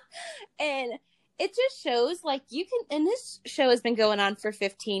 and it just shows like you can, and this show has been going on for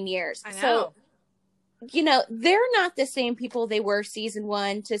 15 years. I know. So, they're not the same people they were season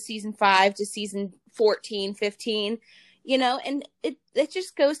 1 to season 5 to season 14, 15, and it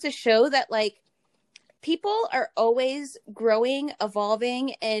just goes to show that like, people are always growing,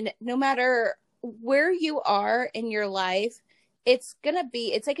 evolving, and no matter where you are in your life, it's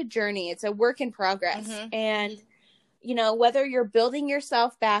like a journey. It's a work in progress. Mm-hmm. And, whether you're building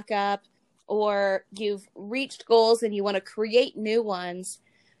yourself back up or you've reached goals and you want to create new ones,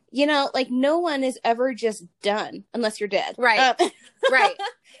 like no one is ever just done unless you're dead. Right. Right.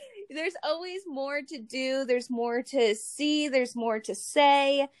 There's always more to do. There's more to see. There's more to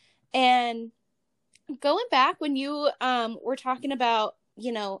say. And going back when you were talking about,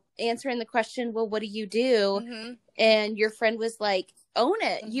 answering the question, well, what do you do? Mm-hmm. And your friend was like, own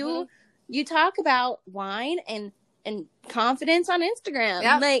it. Mm-hmm. You talk about wine and confidence on Instagram.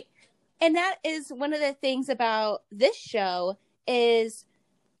 Yep. Like, and that is one of the things about this show is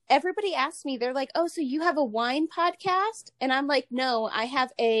everybody asks me, they're like, oh, so you have a wine podcast? And I'm like, no, I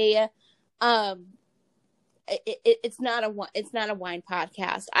have a, it's not a wine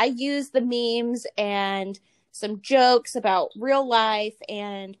podcast. I use the memes and some jokes about real life,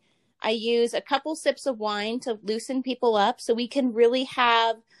 and I use a couple sips of wine to loosen people up so we can really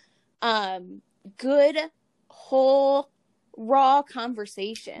have good, whole, raw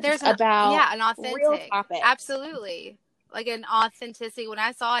conversations about an authentic real topics. Absolutely. Like an authenticity. When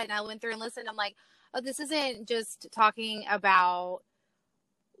I saw it and I went through and listened, I'm like, oh, this isn't just talking about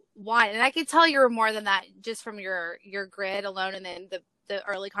wine. And I could tell you were more than that just from your grid alone, and then the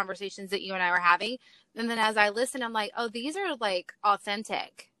early conversations that you and I were having. And then as I listened, I'm like, oh, these are like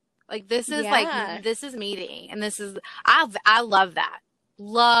authentic. Like this is this is meeting, and this is I love that.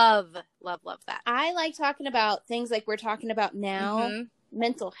 Love that. I like talking about things like we're talking about now. Mm-hmm.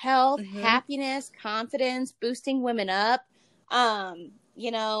 Mental health, Mm-hmm. happiness, confidence, boosting women up. I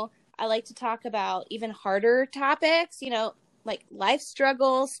like to talk about even harder topics, like life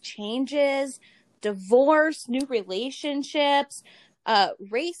struggles, changes, divorce, new relationships,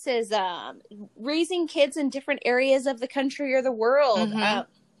 racism, raising kids in different areas of the country or the world,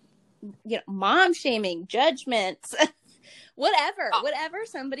 mom shaming, judgments, whatever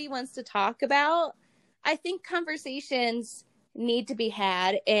somebody wants to talk about. I think conversations need to be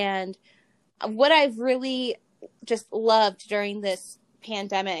had. And what I've really just loved during this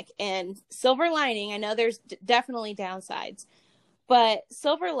pandemic, and silver lining, I know there's definitely downsides, but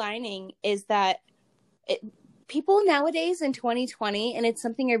silver lining is that people nowadays in 2020, and it's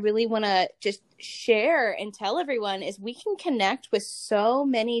something I really want to just share and tell everyone, is we can connect with so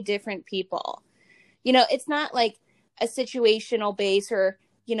many different people. It's not like a situational base or,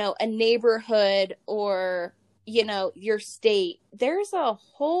 a neighborhood or, your state. There's a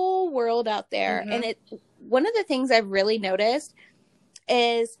whole world out there. Mm-hmm. And one of the things I've really noticed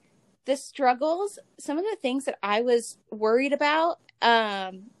is the struggles, some of the things that I was worried about.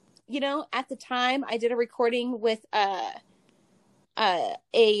 At the time I did a recording with a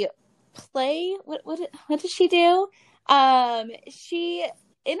play. What did she do? She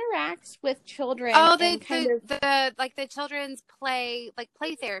interacts with children. Oh, the children's play, like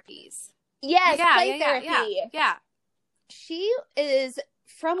play therapies. Yes, Yeah, play yeah, yeah, yeah, therapy. yeah. She is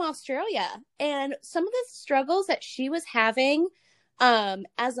from Australia, and some of the struggles that she was having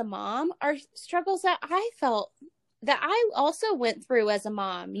as a mom are struggles that I felt that I also went through as a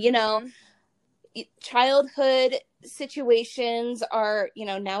mom. You know, childhood situations are, you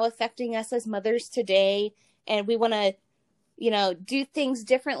know, now affecting us as mothers today, and we want to, you know, do things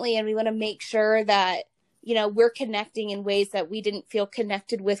differently, and we want to make sure that, you know, we're connecting in ways that we didn't feel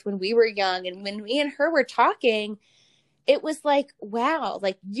connected with when we were young. And when me and her were talking, it was like, wow,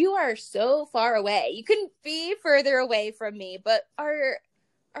 like you are so far away. You couldn't be further away from me, but our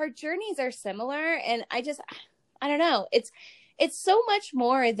journeys are similar. And I don't know. It's so much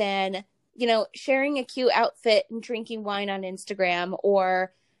more than, you know, sharing a cute outfit and drinking wine on Instagram,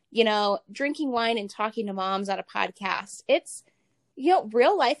 or, you know, drinking wine and talking to moms on a podcast. It's, you know,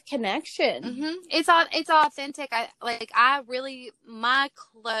 real life connection. Mm-hmm. It's authentic. My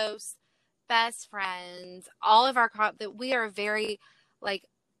close best friends, all of that we are very, like,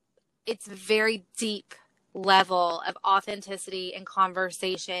 it's very deep level of authenticity and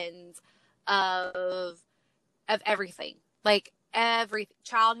conversations of everything, like every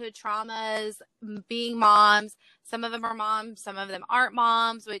childhood traumas, being moms. Some of them are moms, some of them aren't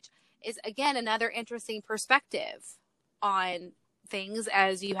moms, which is again another interesting perspective on things,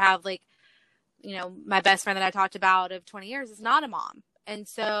 as you have, like, you know, my best friend that I talked about of 20 years is not a mom. And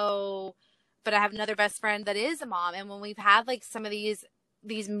so, but I have another best friend that is a mom. And when we've had like some of these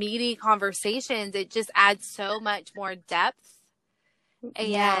meaty conversations, it just adds so much more depth.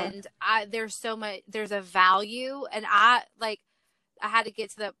 And there's a value, and I had to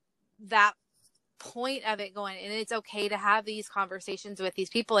get to that point of it going, and it's okay to have these conversations with these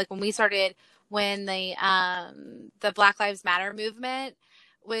people. Like when the Black Lives Matter movement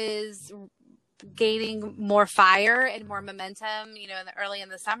was gaining more fire and more momentum, you know, early in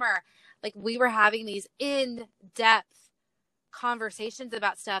the summer, like we were having these in-depth conversations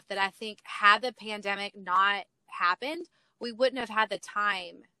about stuff that I think, had the pandemic not happened, we wouldn't have had the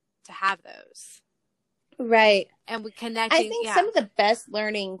time to have those. Right. And we connecting. I think some of the best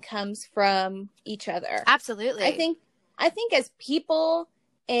learning comes from each other. Absolutely. I think as people,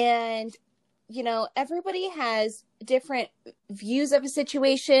 and, you know, everybody has different views of a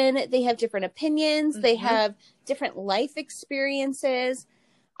situation. They have different opinions. Mm-hmm. They have different life experiences.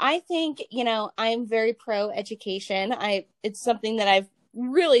 I think, you know, I'm very pro education. It's something that I've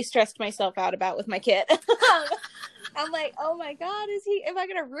really stressed myself out about with my kid. I'm like, oh my God, am I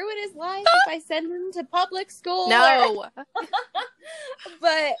going to ruin his life if I send him to public school? No.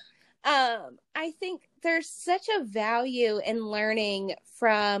 But I think there's such a value in learning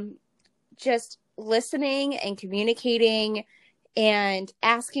from just listening and communicating and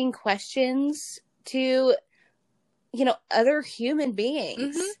asking questions to, you know, other human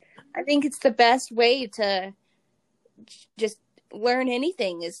beings. Mm-hmm. I think it's the best way to just learn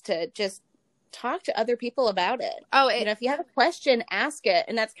anything, is to just talk to other people about it. You know, if you have a question, ask it.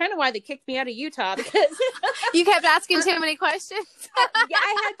 And that's kind of why they kicked me out of Utah, because you kept asking too many questions. Yeah,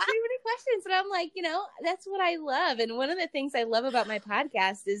 I had too many questions, and I'm like, you know, that's what I love. And one of the things I love about my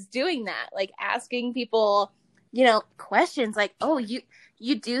podcast is doing that, like asking people, you know, questions like, oh, you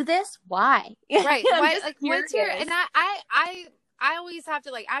do this? Why? Right. Why, like, what's your, and I always have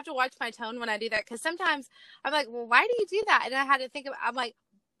to, like, I have to watch my tone when I do that, because sometimes I'm like, well, why do you do that? And I had to think I'm like,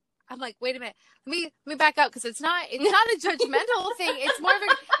 wait a minute, let me back up, because it's not a judgmental thing. It's more of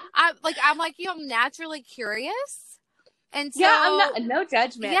I'm like, you know, I'm naturally curious, and so I'm not, no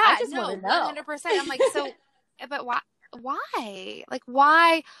judgment. Yeah, I just want to know. 100%. I'm like, so, but why? Like,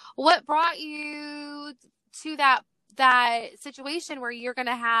 why? What brought you to that situation where you're going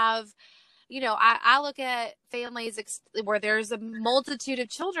to have, you know, I look at families where there's a multitude of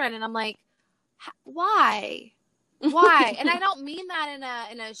children, and I'm like, why? Why? And I don't mean that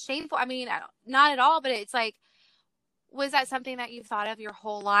in a shameful, I mean, not at all, but it's like, was that something that you've thought of your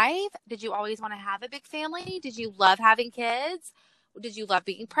whole life? Did you always want to have a big family? Did you love having kids? Did you love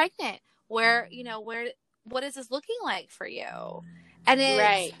being pregnant? What is this looking like for you? And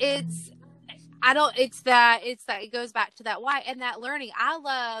it goes back to that why, and that learning. I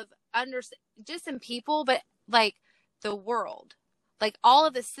love just in people, but like the world, like all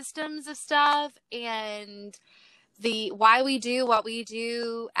of the systems of stuff, and the why we do what we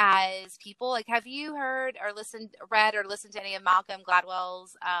do as people. Like, have you read or listened to any of Malcolm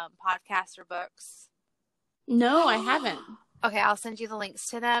Gladwell's podcasts or books? No, I haven't. Okay, I'll send you the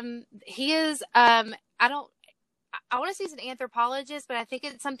links to them. He is I want to say he's an anthropologist, but I think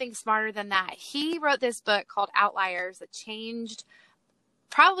it's something smarter than that. He wrote this book called Outliers that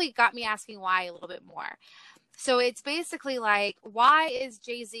probably got me asking why a little bit more. So it's basically like, why is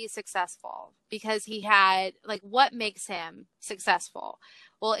Jay-Z successful? Because he had, like, what makes him successful?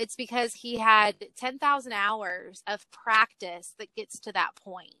 Well, it's because he had 10,000 hours of practice that gets to that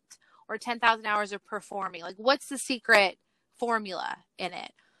point, or 10,000 hours of performing. Like, what's the secret formula in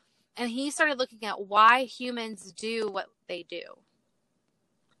it? And he started looking at why humans do what they do.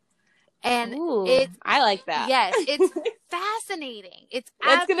 And I like that. Yes, it's fascinating. It's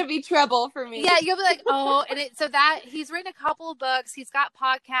going to be trouble for me. Yeah, you'll be like, oh, and so that he's written a couple of books. He's got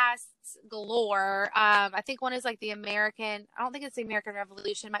podcasts galore. I think one is like I don't think it's the American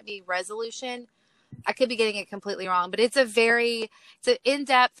Revolution. It might be Resolution. I could be getting it completely wrong, but it's an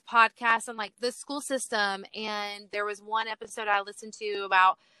in-depth podcast on like the school system. And there was one episode I listened to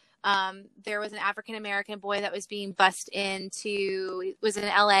about there was an African-American boy that was being bussed was in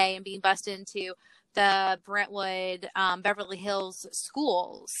LA and being bussed into the Brentwood, Beverly Hills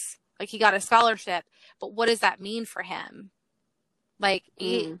schools. Like, he got a scholarship, but what does that mean for him? Like,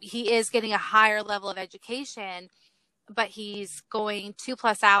 he is getting a higher level of education, but he's going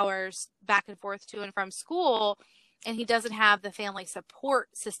 2+ hours back and forth to and from school, and he doesn't have the family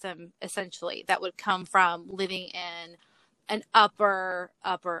support system, essentially, that would come from living in an upper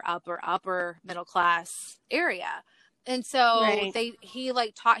middle class area. And so he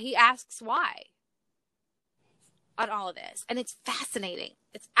asks why on all of this. And it's fascinating.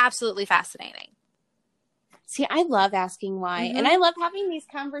 It's absolutely fascinating. See, I love asking why. Mm-hmm. And I love having these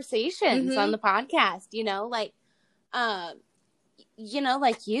conversations on the podcast, like,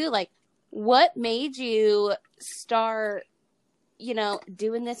 what made you start,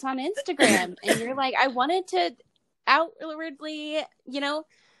 doing this on Instagram? And you're like, I wanted to outwardly,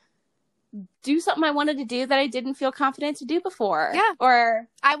 do something I wanted to do that I didn't feel confident to do before. Yeah. Or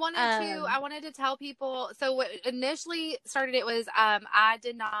I wanted to tell people. So what initially started it was, I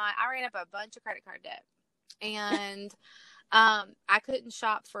ran up a bunch of credit card debt, and, I couldn't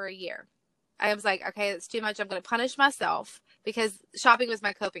shop for a year. I was like, okay, that's too much. I'm going to punish myself, because shopping was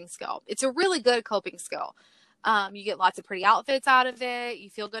my coping skill. It's a really good coping skill. You get lots of pretty outfits out of it. You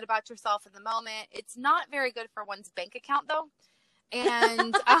feel good about yourself in the moment. It's not very good for one's bank account, though.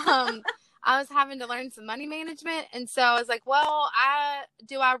 And I was having to learn some money management. And so I was like, well,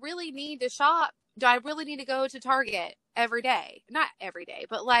 do I really need to shop? Do I really need to go to Target every day? Not every day,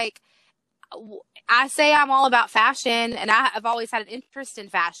 but like, I say I'm all about fashion, and I've always had an interest in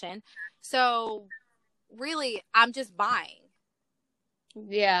fashion. So really, I'm just buying.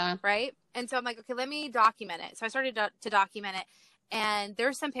 Yeah. Right? And so I'm like, okay, let me document it. So I started to document it. And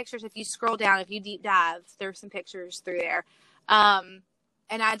there's some pictures. If you scroll down, if you deep dive, there's some pictures through there. And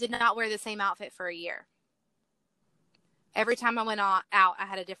I did not wear the same outfit for a year. Every time I went out, I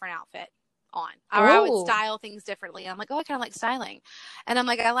had a different outfit on. Or I would style things differently. I'm like, oh, I kind of like styling. And I'm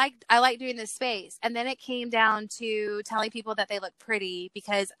like, I like doing this space. And then it came down to telling people that they look pretty,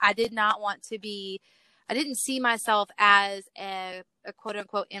 because I didn't see myself as a quote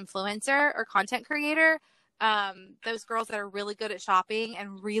unquote influencer or content creator. Those girls that are really good at shopping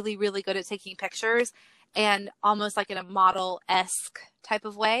and really, really good at taking pictures, and almost like in a model-esque type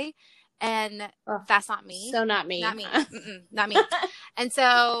of way. And that's not me. So not me. Not me. Not me. And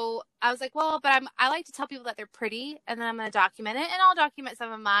so I was like, well, but I like to tell people that they're pretty, and then I'm going to document it, and I'll document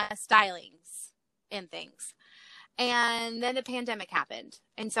some of my stylings and things. And then the pandemic happened.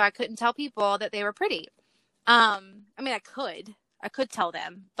 And so I couldn't tell people that they were pretty. I mean, I could tell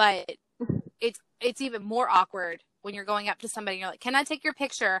them, but it's even more awkward when you're going up to somebody and you're like, can I take your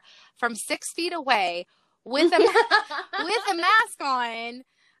picture from 6 feet away with a mask on?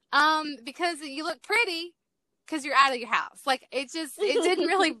 Because you look pretty, because you're out of your house. Like, it didn't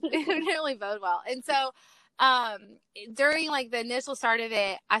really bode well. And so, during like the initial start of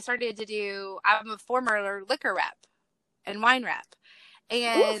it, I'm a former liquor rep and wine rep.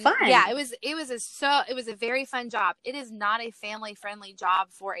 And fun. Yeah, it was a very fun job. It is not a family friendly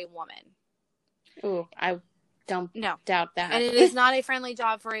job for a woman. Ooh, I don't doubt that. And it is not a friendly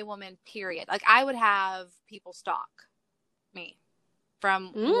job for a woman, period. Like, I would have people stalk me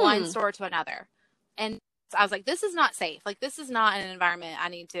from one store to another. And I was like, this is not safe. Like, this is not an environment I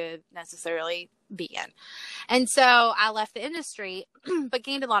need to necessarily be in. And so I left the industry, but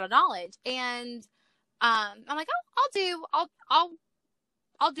gained a lot of knowledge. And I'm like, I'll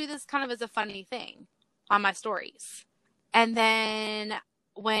do this kind of as a funny thing on my stories. And then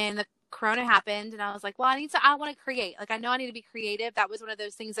when the Corona happened, and I was like, well, I want to create. Like, I know I need to be creative. That was one of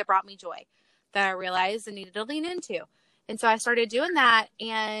those things that brought me joy that I realized I needed to lean into. And so I started doing that.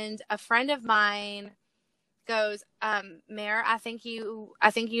 And a friend of mine goes, Mare, I think you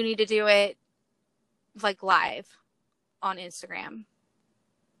need to do it like live on Instagram.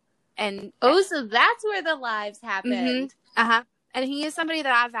 And so that's where the lives happened. And he is somebody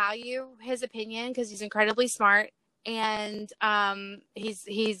that I value his opinion because he's incredibly smart, and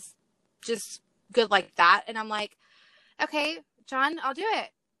he's just good like that. And I'm like, okay, John, I'll do it,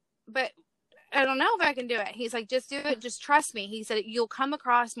 but I don't know if I can do it. He's like, just do it. Just trust me. He said, you'll come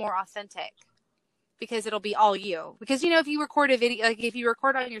across more authentic because it'll be all you. Because, if you record a video, like if you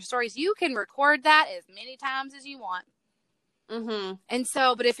record on your stories, you can record that as many times as you want. Mm-hmm. And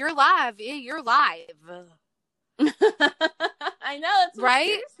so, but if you're live, you're live. I know. It's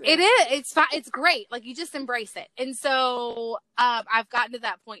right. It is. It's fine. It's great. Like, you just embrace it. And so, I've gotten to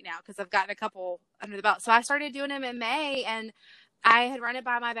that point now because I've gotten a couple under the belt. So I started doing them in May, and I had run it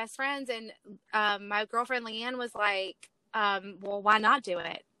by my best friends, and my girlfriend Leanne was like, well, why not do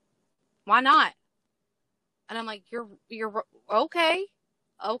it? Why not? And I'm like, you're okay.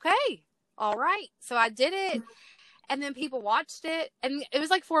 Okay. All right. So I did it, and then people watched it, and it was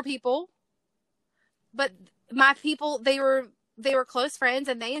like 4 people, but my people, they were close friends,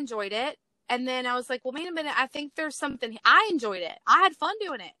 and they enjoyed it. And then I was like, well, wait a minute. I think there's something. I enjoyed it. I had fun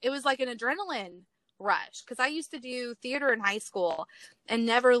doing it. It was like an adrenaline rush because I used to do theater in high school and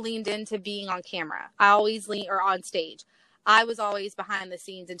never leaned into being on camera. I always or on stage. I was always behind the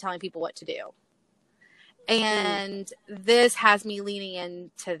scenes and telling people what to do. And this has me leaning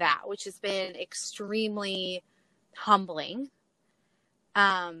into that, which has been extremely humbling,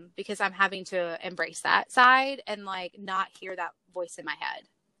 because I'm having to embrace that side and like not hear that voice in my head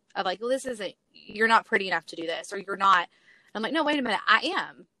of like, well, you're not pretty enough to do this, or you're not. I'm like, no, wait a minute. I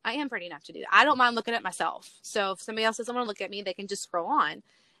am pretty enough to do that. I don't mind looking at myself. So if somebody else doesn't want to look at me, they can just scroll on.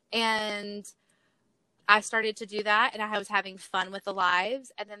 And I started to do that, and I was having fun with the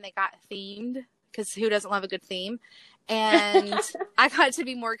lives, and then they got themed because who doesn't love a good theme? And I got to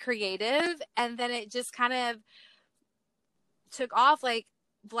be more creative, and then it just kind of took off. Like,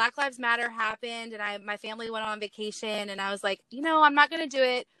 Black Lives Matter happened, and my family went on vacation, and I was like, I'm not going to do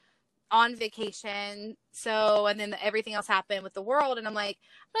it on vacation. So, and then everything else happened with the world, and I'm like,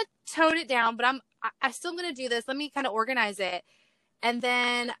 I'm going to tone it down, but I still going to do this. Let me kind of organize it. And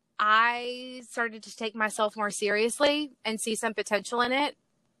then I started to take myself more seriously and see some potential in it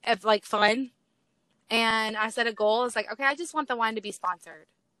of like fun. And I set a goal. It's like, okay, I just want the wine to be sponsored.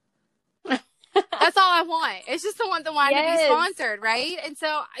 That's all I want. It's just to want the wine to be sponsored, right? And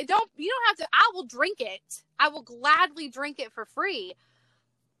so you don't have to. I will drink it. I will gladly drink it for free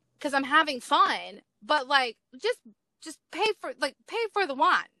because I'm having fun. But like, just pay for the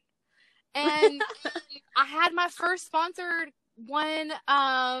wine. And I had my first sponsored one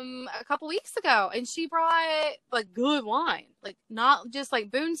a couple weeks ago, and she brought like good wine, like not just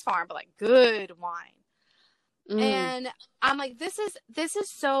like Boone's Farm, but like good wine. And I'm like, this is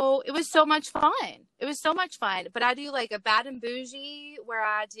so, it was so much fun. It was so much fun. But I do like a Bad and Bougie where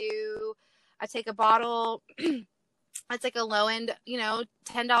I take a bottle, it's like a low end,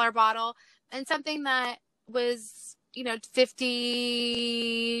 $10 bottle, and something that was, 25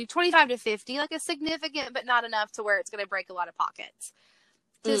 to 50, like a significant, but not enough to where it's going to break a lot of pockets,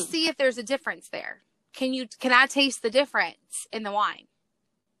 to see if there's a difference there. Can I taste the difference in the wine?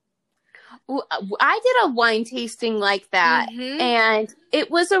 I did a wine tasting like that, and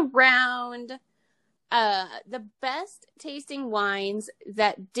it was around the best tasting wines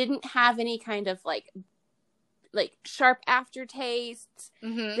that didn't have any kind of like sharp aftertastes,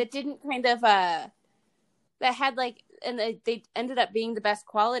 that didn't kind of that had like, and they ended up being the best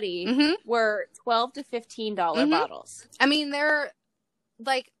quality, were $12 to $15 bottles. I mean, they're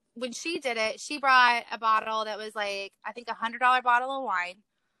like, when she did it, she brought a bottle that was like, I think $100 bottle of wine,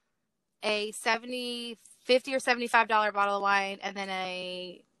 a $50 or $75 bottle of wine, and then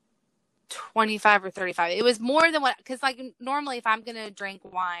a $25 or $35. It was more than what, because like normally if I'm gonna drink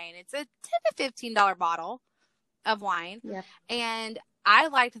wine, it's a $10 to $15 bottle of wine. Yeah. And I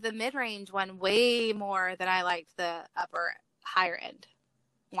liked the mid-range one way more than I liked the higher end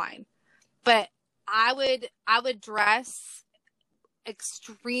wine. But I would dress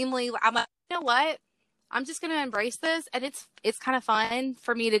extremely. I'm like, you know what? I'm just going to embrace this, and it's kind of fun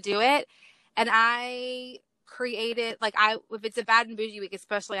for me to do it. And I created, like, if it's a Bad and Bougie week,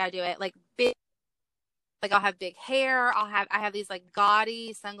 especially, I do it like big, like I'll have big hair. I have these like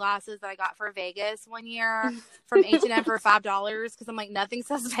gaudy sunglasses that I got for Vegas one year from H&M for $5, because I'm like, nothing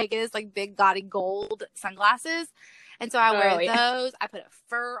says Vegas like big gaudy gold sunglasses. And so I wear those. I put a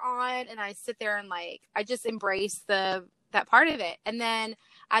fur on, and I sit there and like, I just embrace that part of it. And then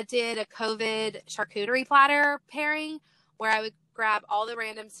I did a COVID charcuterie platter pairing where I would grab all the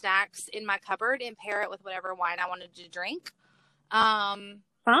random snacks in my cupboard and pair it with whatever wine I wanted to drink.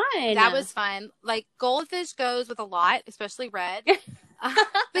 Fun. That was fun. Like, goldfish goes with a lot, especially red.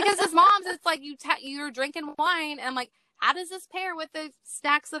 Because as moms, it's like you're drinking wine, and I'm like, how does this pair with the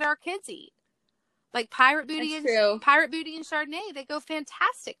snacks that our kids eat? Like Pirate Booty and Chardonnay, they go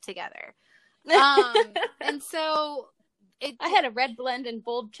fantastic together. And so I had a red blend and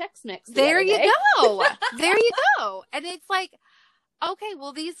bold Chex Mix. There you go. There you go. And it's like, okay,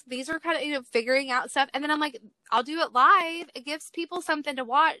 well, these are kind of, you know, figuring out stuff. And then I'm like, I'll do it live. It gives people something to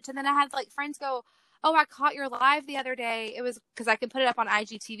watch. And then I had like friends go, oh, I caught your live the other day. It was because I can put it up on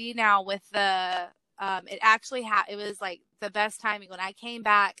IGTV now with the, it actually it was like the best timing when I came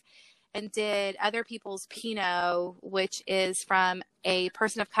back and did Other People's Pinot, which is from a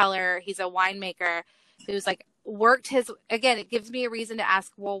person of color. He's a winemaker who's like worked again, it gives me a reason to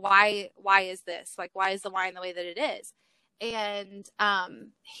ask, well, why is this? Like, why is the wine the way that it is? And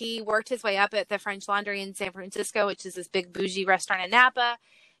he worked his way up at the French Laundry in San Francisco, which is this big bougie restaurant in Napa.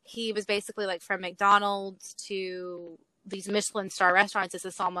 He was basically like from McDonald's to these Michelin star restaurants as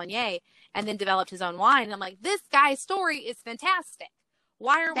a sommelier, and then developed his own wine. And I'm like, this guy's story is fantastic.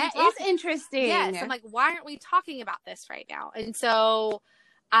 Why aren't that is interesting? Yes. I'm like, why aren't we talking about this right now? And so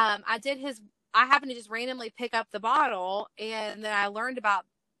I happened to just randomly pick up the bottle, and then I learned about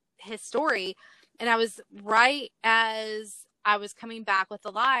his story. And I was right as I was coming back with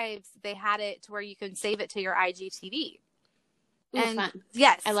the lives, they had it to where you can save it to your IGTV. And fun.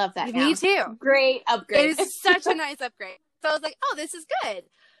 Yes, I love that. Me too. Great upgrade. It is such a nice upgrade. So I was like, oh, this is good.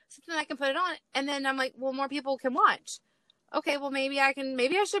 So then I can put it on. And then I'm like, well, more people can watch. Okay, well, maybe I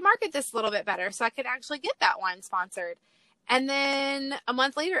should market this a little bit better so I could actually get that wine sponsored. And then a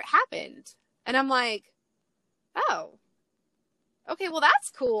month later it happened. And I'm like, oh, okay, well, that's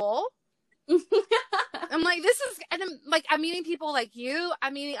cool. I'm like, I'm meeting people like you.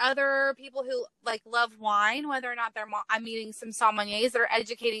 I'm meeting other people who like love wine, whether or not I'm meeting some sommeliers that are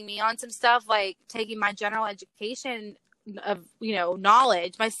educating me on some stuff, like taking my general education of, you know,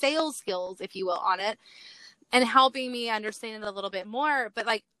 knowledge, my sales skills, if you will, on it, and helping me understand it a little bit more. But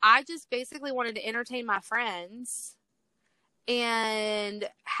like, I just basically wanted to entertain my friends and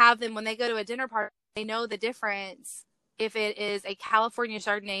have them, when they go to a dinner party, they know the difference if it is a California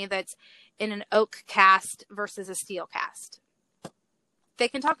Chardonnay that's in an oak cast versus a steel cast. They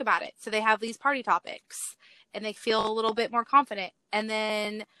can talk about it. So they have these party topics and they feel a little bit more confident. And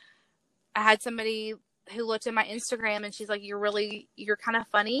then I had somebody who looked at my Instagram and she's like, you're kind of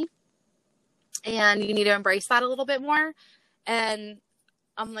funny and you need to embrace that a little bit more. And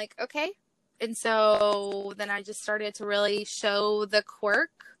I'm like, okay. And so then I just started to really show the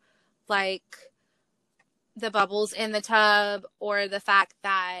quirk, like the bubbles in the tub, or the fact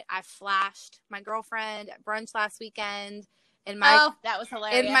that I flashed my girlfriend at brunch last weekend in my that was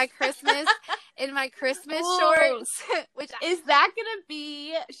hilarious. in my Christmas shorts. Which is that gonna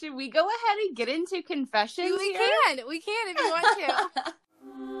be? Should we go ahead and get into confessions? We can if you want to.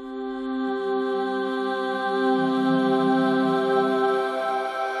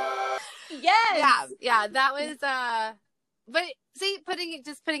 Yes. Yeah. That was but see, putting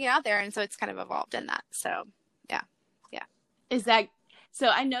it out there, and so it's kind of evolved in that. So yeah. Is that so?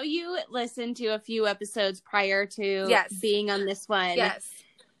 I know you listened to a few episodes prior to being on this one. Yes.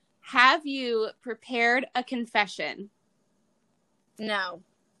 Have you prepared a confession? No,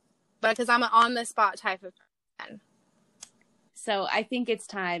 but because I'm an on the spot type of person. So I think it's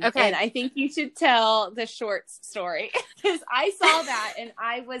time. Okay. And I think you should tell the shorts story, because I saw that and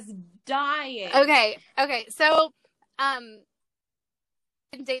I was dying. Okay. So, I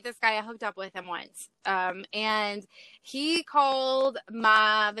didn't date this guy. I hooked up with him once. And he called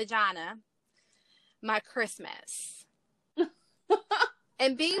my vagina my Christmas.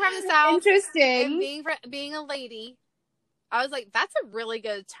 And being from the South, interesting, and being a lady, I was like, that's a really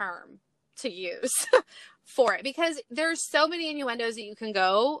good term to use for it, because there's so many innuendos that you can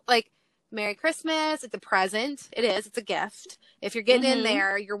go, like Merry Christmas. It's a present. It's a gift. If you're getting in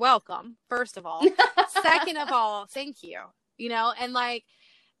there, you're welcome. First of all. Second of all, thank you. You know, and like,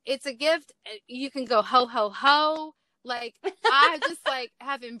 it's a gift. You can go ho, ho, ho. Like, I just like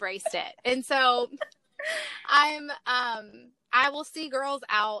have embraced it. And so I will see girls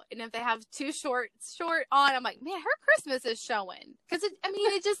out, and if they have too short on, I'm like, man, her Christmas is showing. Cause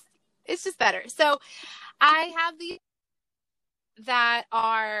it's just better. So I have these that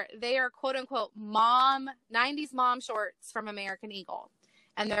they are quote unquote 90s mom shorts from American Eagle,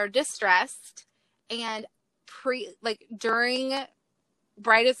 and they're distressed, and during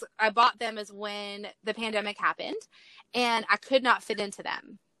brightest, I bought them as when the pandemic happened, and I could not fit into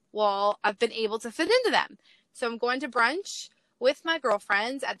them. Well, I've been able to fit into them. So I'm going to brunch with my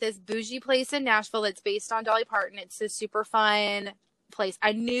girlfriends at this bougie place in Nashville that's based on Dolly Parton. It's a super fun place.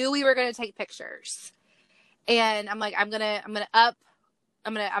 I knew we were going to take pictures, and I'm like, I'm going to up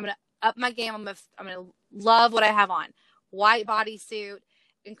I'm gonna up my game. I'm gonna love what I have on. White bodysuit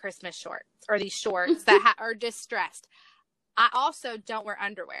and Christmas shorts, or these shorts that are distressed. I also don't wear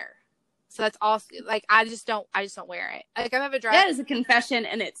underwear. So that's also, like, I just don't wear it. Like, if I have a dress. That is a confession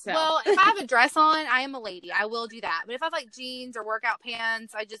in itself. Well, if I have a dress on, I am a lady. I will do that. But if I have like jeans or workout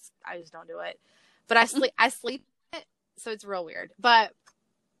pants, I just don't do it. But I sleep in it, so it's real weird. But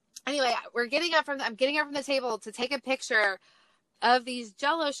anyway, I'm getting up from the table to take a picture of these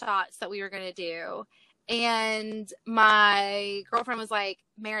Jell-O shots that we were going to do. And my girlfriend was like,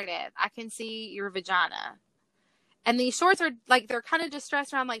 Meredith, I can see your vagina. And these shorts are like, they're kind of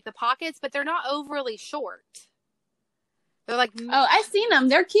distressed around like the pockets, but they're not overly short. They're like, oh, I've seen them.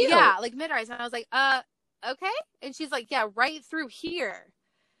 They're cute. Yeah, like mid-rise. And I was like, okay. And she's like, yeah, right through here.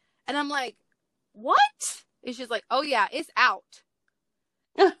 And I'm like, what? And she's like, oh yeah, it's out.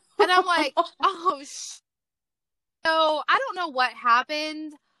 And I'm like, oh, so I don't know what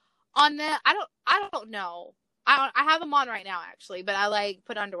happened on that. I don't know. I have them on right now, actually, but I like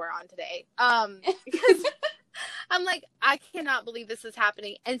put underwear on today. Because I'm like, I cannot believe this is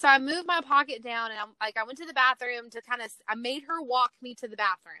happening. And so I moved my pocket down, and I'm like, I went to the bathroom to I made her walk me to the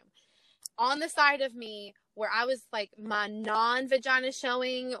bathroom. On the side of me, where I was like, my non-vagina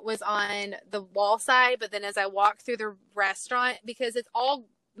showing was on the wall side. But then as I walked through the restaurant, because it's all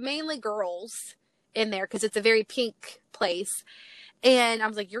mainly girls in there, because it's a very pink place. And I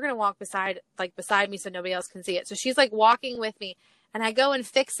was like, you're going to walk beside me so nobody else can see it. So she's like walking with me. And I go and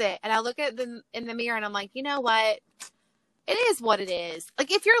fix it. And I look at them in the mirror and I'm like, you know what? It is what it is.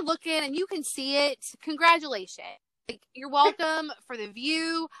 Like, if you're looking and you can see it, congratulations. Like, you're welcome for the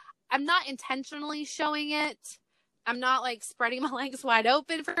view. I'm not intentionally showing it. I'm not like spreading my legs wide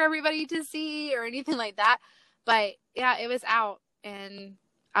open for everybody to see or anything like that. But yeah, it was out, and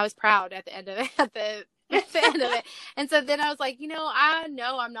I was proud at the end of it, at the end of it. And so then I was like, I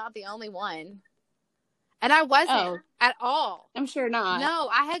know I'm not the only one. And I wasn't at all. I'm sure not. No,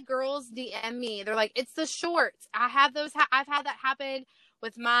 I had girls DM me. They're like, it's the shorts. I have those. I've had that happen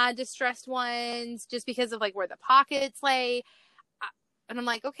with my distressed ones, just because of like where the pockets lay. And I'm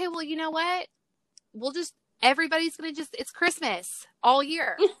like, okay, well, you know what? Everybody's going to it's Christmas all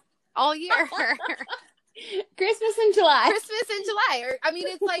year. All year. Christmas in July. Christmas in July.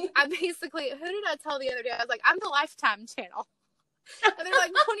 It's like, who did I tell the other day? I was like, I'm the Lifetime channel. And they're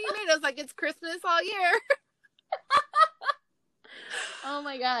like, what do you mean? I was like, it's Christmas all year. Oh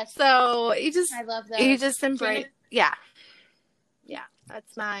my gosh. So I love that. You just embrace. Yeah.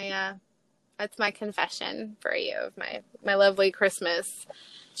 That's my confession for you of my lovely Christmas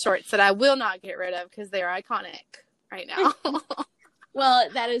shorts that I will not get rid of because they're iconic right now. Well,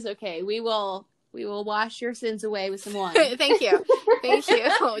 that is okay. We will wash your sins away with some wine. Thank you.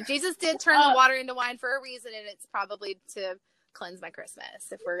 Jesus did turn the water into wine for a reason, and it's probably to cleanse my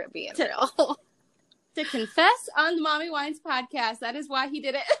Christmas, if we're being real. To confess on the Mommy Wines podcast. That is why he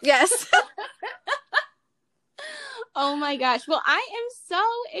did it. Yes. Oh my gosh. Well, I am so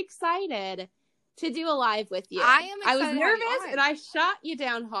excited to do a live with you. I was nervous and I shot you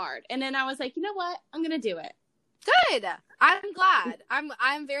down hard. And then I was like, you know what? I'm going to do it. Good. I'm glad.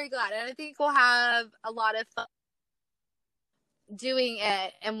 I'm very glad. And I think we'll have a lot of fun doing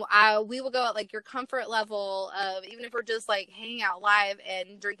it, and we will go at like your comfort level of, even if we're just like hanging out live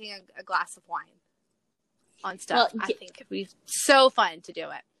and drinking a glass of wine on stuff. Well, I think it'd be so fun to do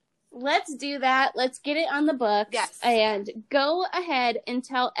it. Let's do that. Let's get it on the books. Yes. And go ahead and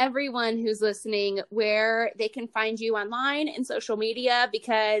tell everyone who's listening where they can find you online and social media,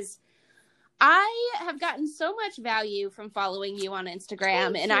 because I have gotten so much value from following you on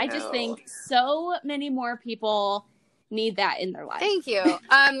Instagram. And I just think so many more people need that in their life. Thank you.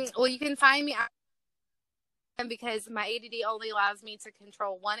 Well, you can find me because my ADD only allows me to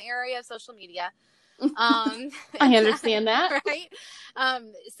control one area of social media. I understand that. Right?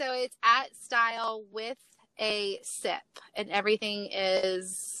 So it's at Style with a sip, and everything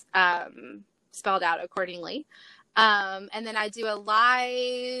is spelled out accordingly. And then I do a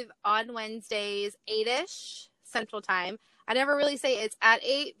live on Wednesdays, 8-ish Central Time. I never really say it's at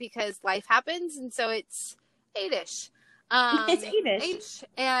 8 because life happens, and so it's 8-ish. It's 8-ish.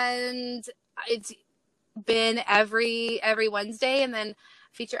 And it's been every Wednesday, and then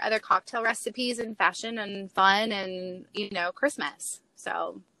feature other cocktail recipes and fashion and fun and, Christmas.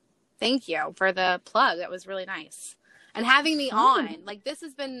 So thank you for the plug. That was really nice. And having me on, like, this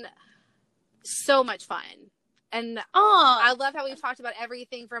has been so much fun. And I love how we've talked about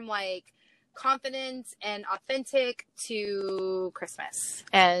everything from like confidence and authentic to Christmas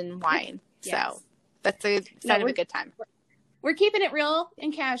and wine. Yes. So that's a good time. We're keeping it real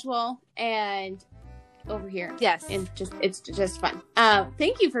and casual, and over here. Yes. And it's just fun.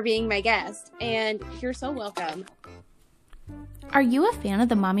 Thank you for being my guest, and you're so welcome. Are you a fan of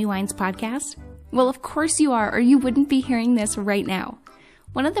the Mommy Wines podcast? Well, of course you are, or you wouldn't be hearing this right now.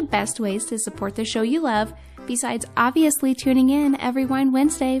 One of the best ways to support the show you love, besides obviously tuning in every Wine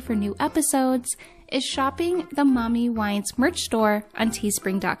Wednesday for new episodes, is shopping the Mommy Wines merch store on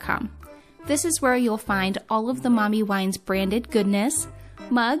teespring.com. This is where you'll find all of the Mommy Wines branded goodness,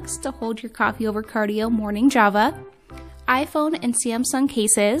 mugs to hold your coffee over cardio morning Java, iPhone and Samsung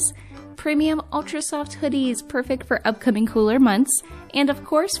cases, premium ultra soft hoodies perfect for upcoming cooler months, and of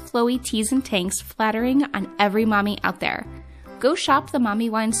course flowy tees and tanks flattering on every mommy out there. Go shop the Mommy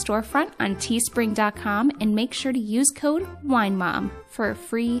Wines storefront on teespring.com and make sure to use code WINEMOM for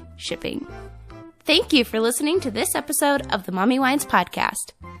free shipping. Thank you for listening to this episode of the Mommy Wines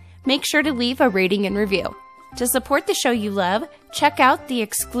podcast. Make sure to leave a rating and review. To support the show you love, check out the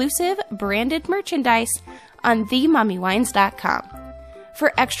exclusive branded merchandise on themommywines.com.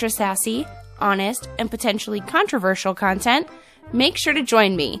 For extra sassy, honest, and potentially controversial content, make sure to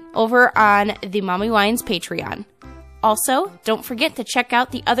join me over on the Mommy Wines Patreon. Also, don't forget to check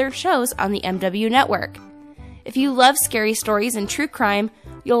out the other shows on the MW Network. If you love scary stories and true crime,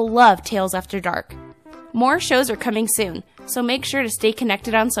 you'll love Tales After Dark. More shows are coming soon, so make sure to stay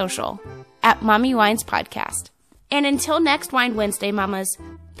connected on social at Mommy Wines Podcast. And until next Wine Wednesday, mamas,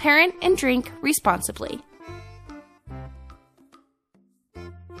 parent and drink responsibly.